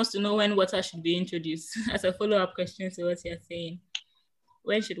someone wants to know when water should be introduced as a follow-up question to what you're saying.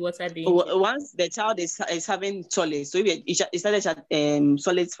 When should water be introduced? Once the child is having solids, so if it started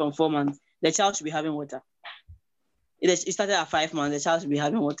solids from 4 months, the child should be having water. It started at 5 months, the child should be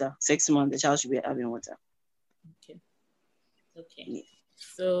having water. 6 months, the child should be having water. Okay. Yeah.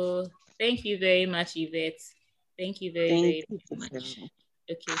 So thank you very much, Yvette. Thank you very much.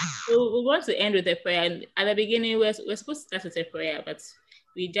 Okay. So we want to end with a prayer. And at the beginning, we're supposed to start with a prayer, but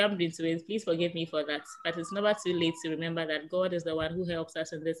we jumped into it. Please forgive me for that. But it's never too late to remember that God is the one who helps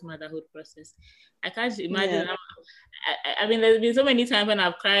us in this motherhood process. I can't imagine. Yeah. I mean, there's been so many times when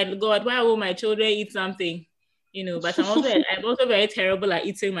I've cried, God, why won't my children eat something? You know, but I'm also very terrible at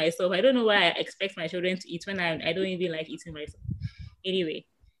eating myself. I don't know why I expect my children to eat when I don't even like eating myself. Anyway,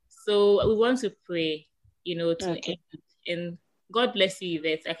 so we want to pray, you know, to end. And God bless you,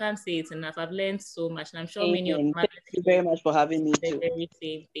 Yvette. I can't say it enough. I've learned so much, and I'm sure many of you. Thank you very much for having me too. The very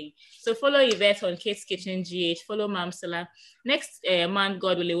same thing. So follow Yvette on Kate's Kitchen GH. Follow Mamsala. Next month,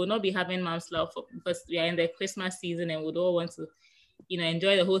 God willing, we'll not be having Mamsala because we are in the Christmas season and we'd all want to, you know,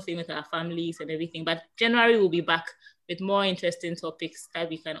 enjoy the whole thing with our families and everything. But January we'll be back with more interesting topics that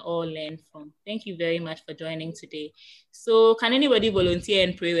we can all learn from. Thank you very much for joining today. So can anybody volunteer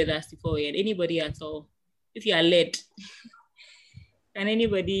and pray with us before we end? Anybody at all? If you are led. Can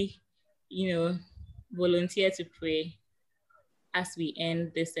anybody, you know, volunteer to pray as we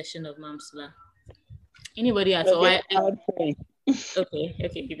end this session of Mamsala? Anybody at all? I'll pray.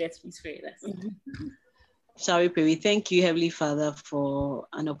 Okay, let's please pray with us. Shall we pray? We thank you, Heavenly Father, for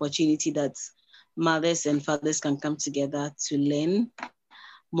an opportunity that mothers and fathers can come together to learn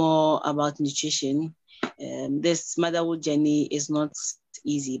more about nutrition. This motherhood journey is not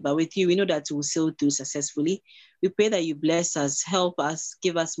easy, but with you, we know that we'll sail through successfully. We pray that you bless us, help us,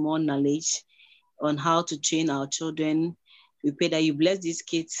 give us more knowledge on how to train our children. We pray that you bless these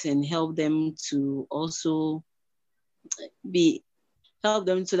kids and help them to also help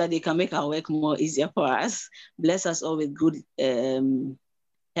them so that they can make our work more easier for us. Bless us all with good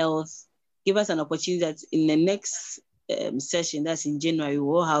health. Give us an opportunity that in the next session, that's in January, we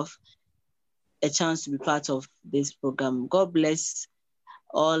will have a chance to be part of this program. God bless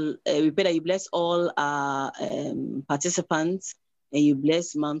all. We pray that you bless all our participants and you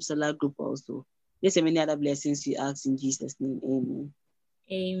bless Mamsala Group also. There's so many other blessings we ask in Jesus' name. Amen.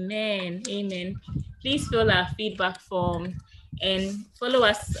 Amen. Amen. Please fill our feedback form and follow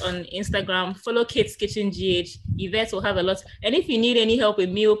us on Instagram. Follow Kate's Kitchen GH. Yvette will have a lot. And if you need any help with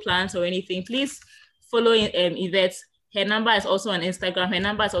meal plans or anything, please follow Yvette. Her number is also on Instagram. Her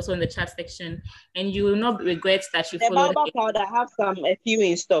number is also in the chat section. And you will not regret that you followed. The Baobab powder, I have a few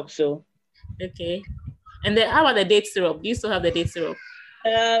in stock, so. Okay. And then how about the date syrup? Do you still have the date syrup?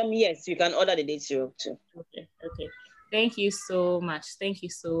 Yes, you can order the date syrup too. Okay. Thank you so much. See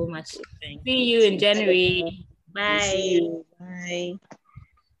you in January. Bye. See you. Bye.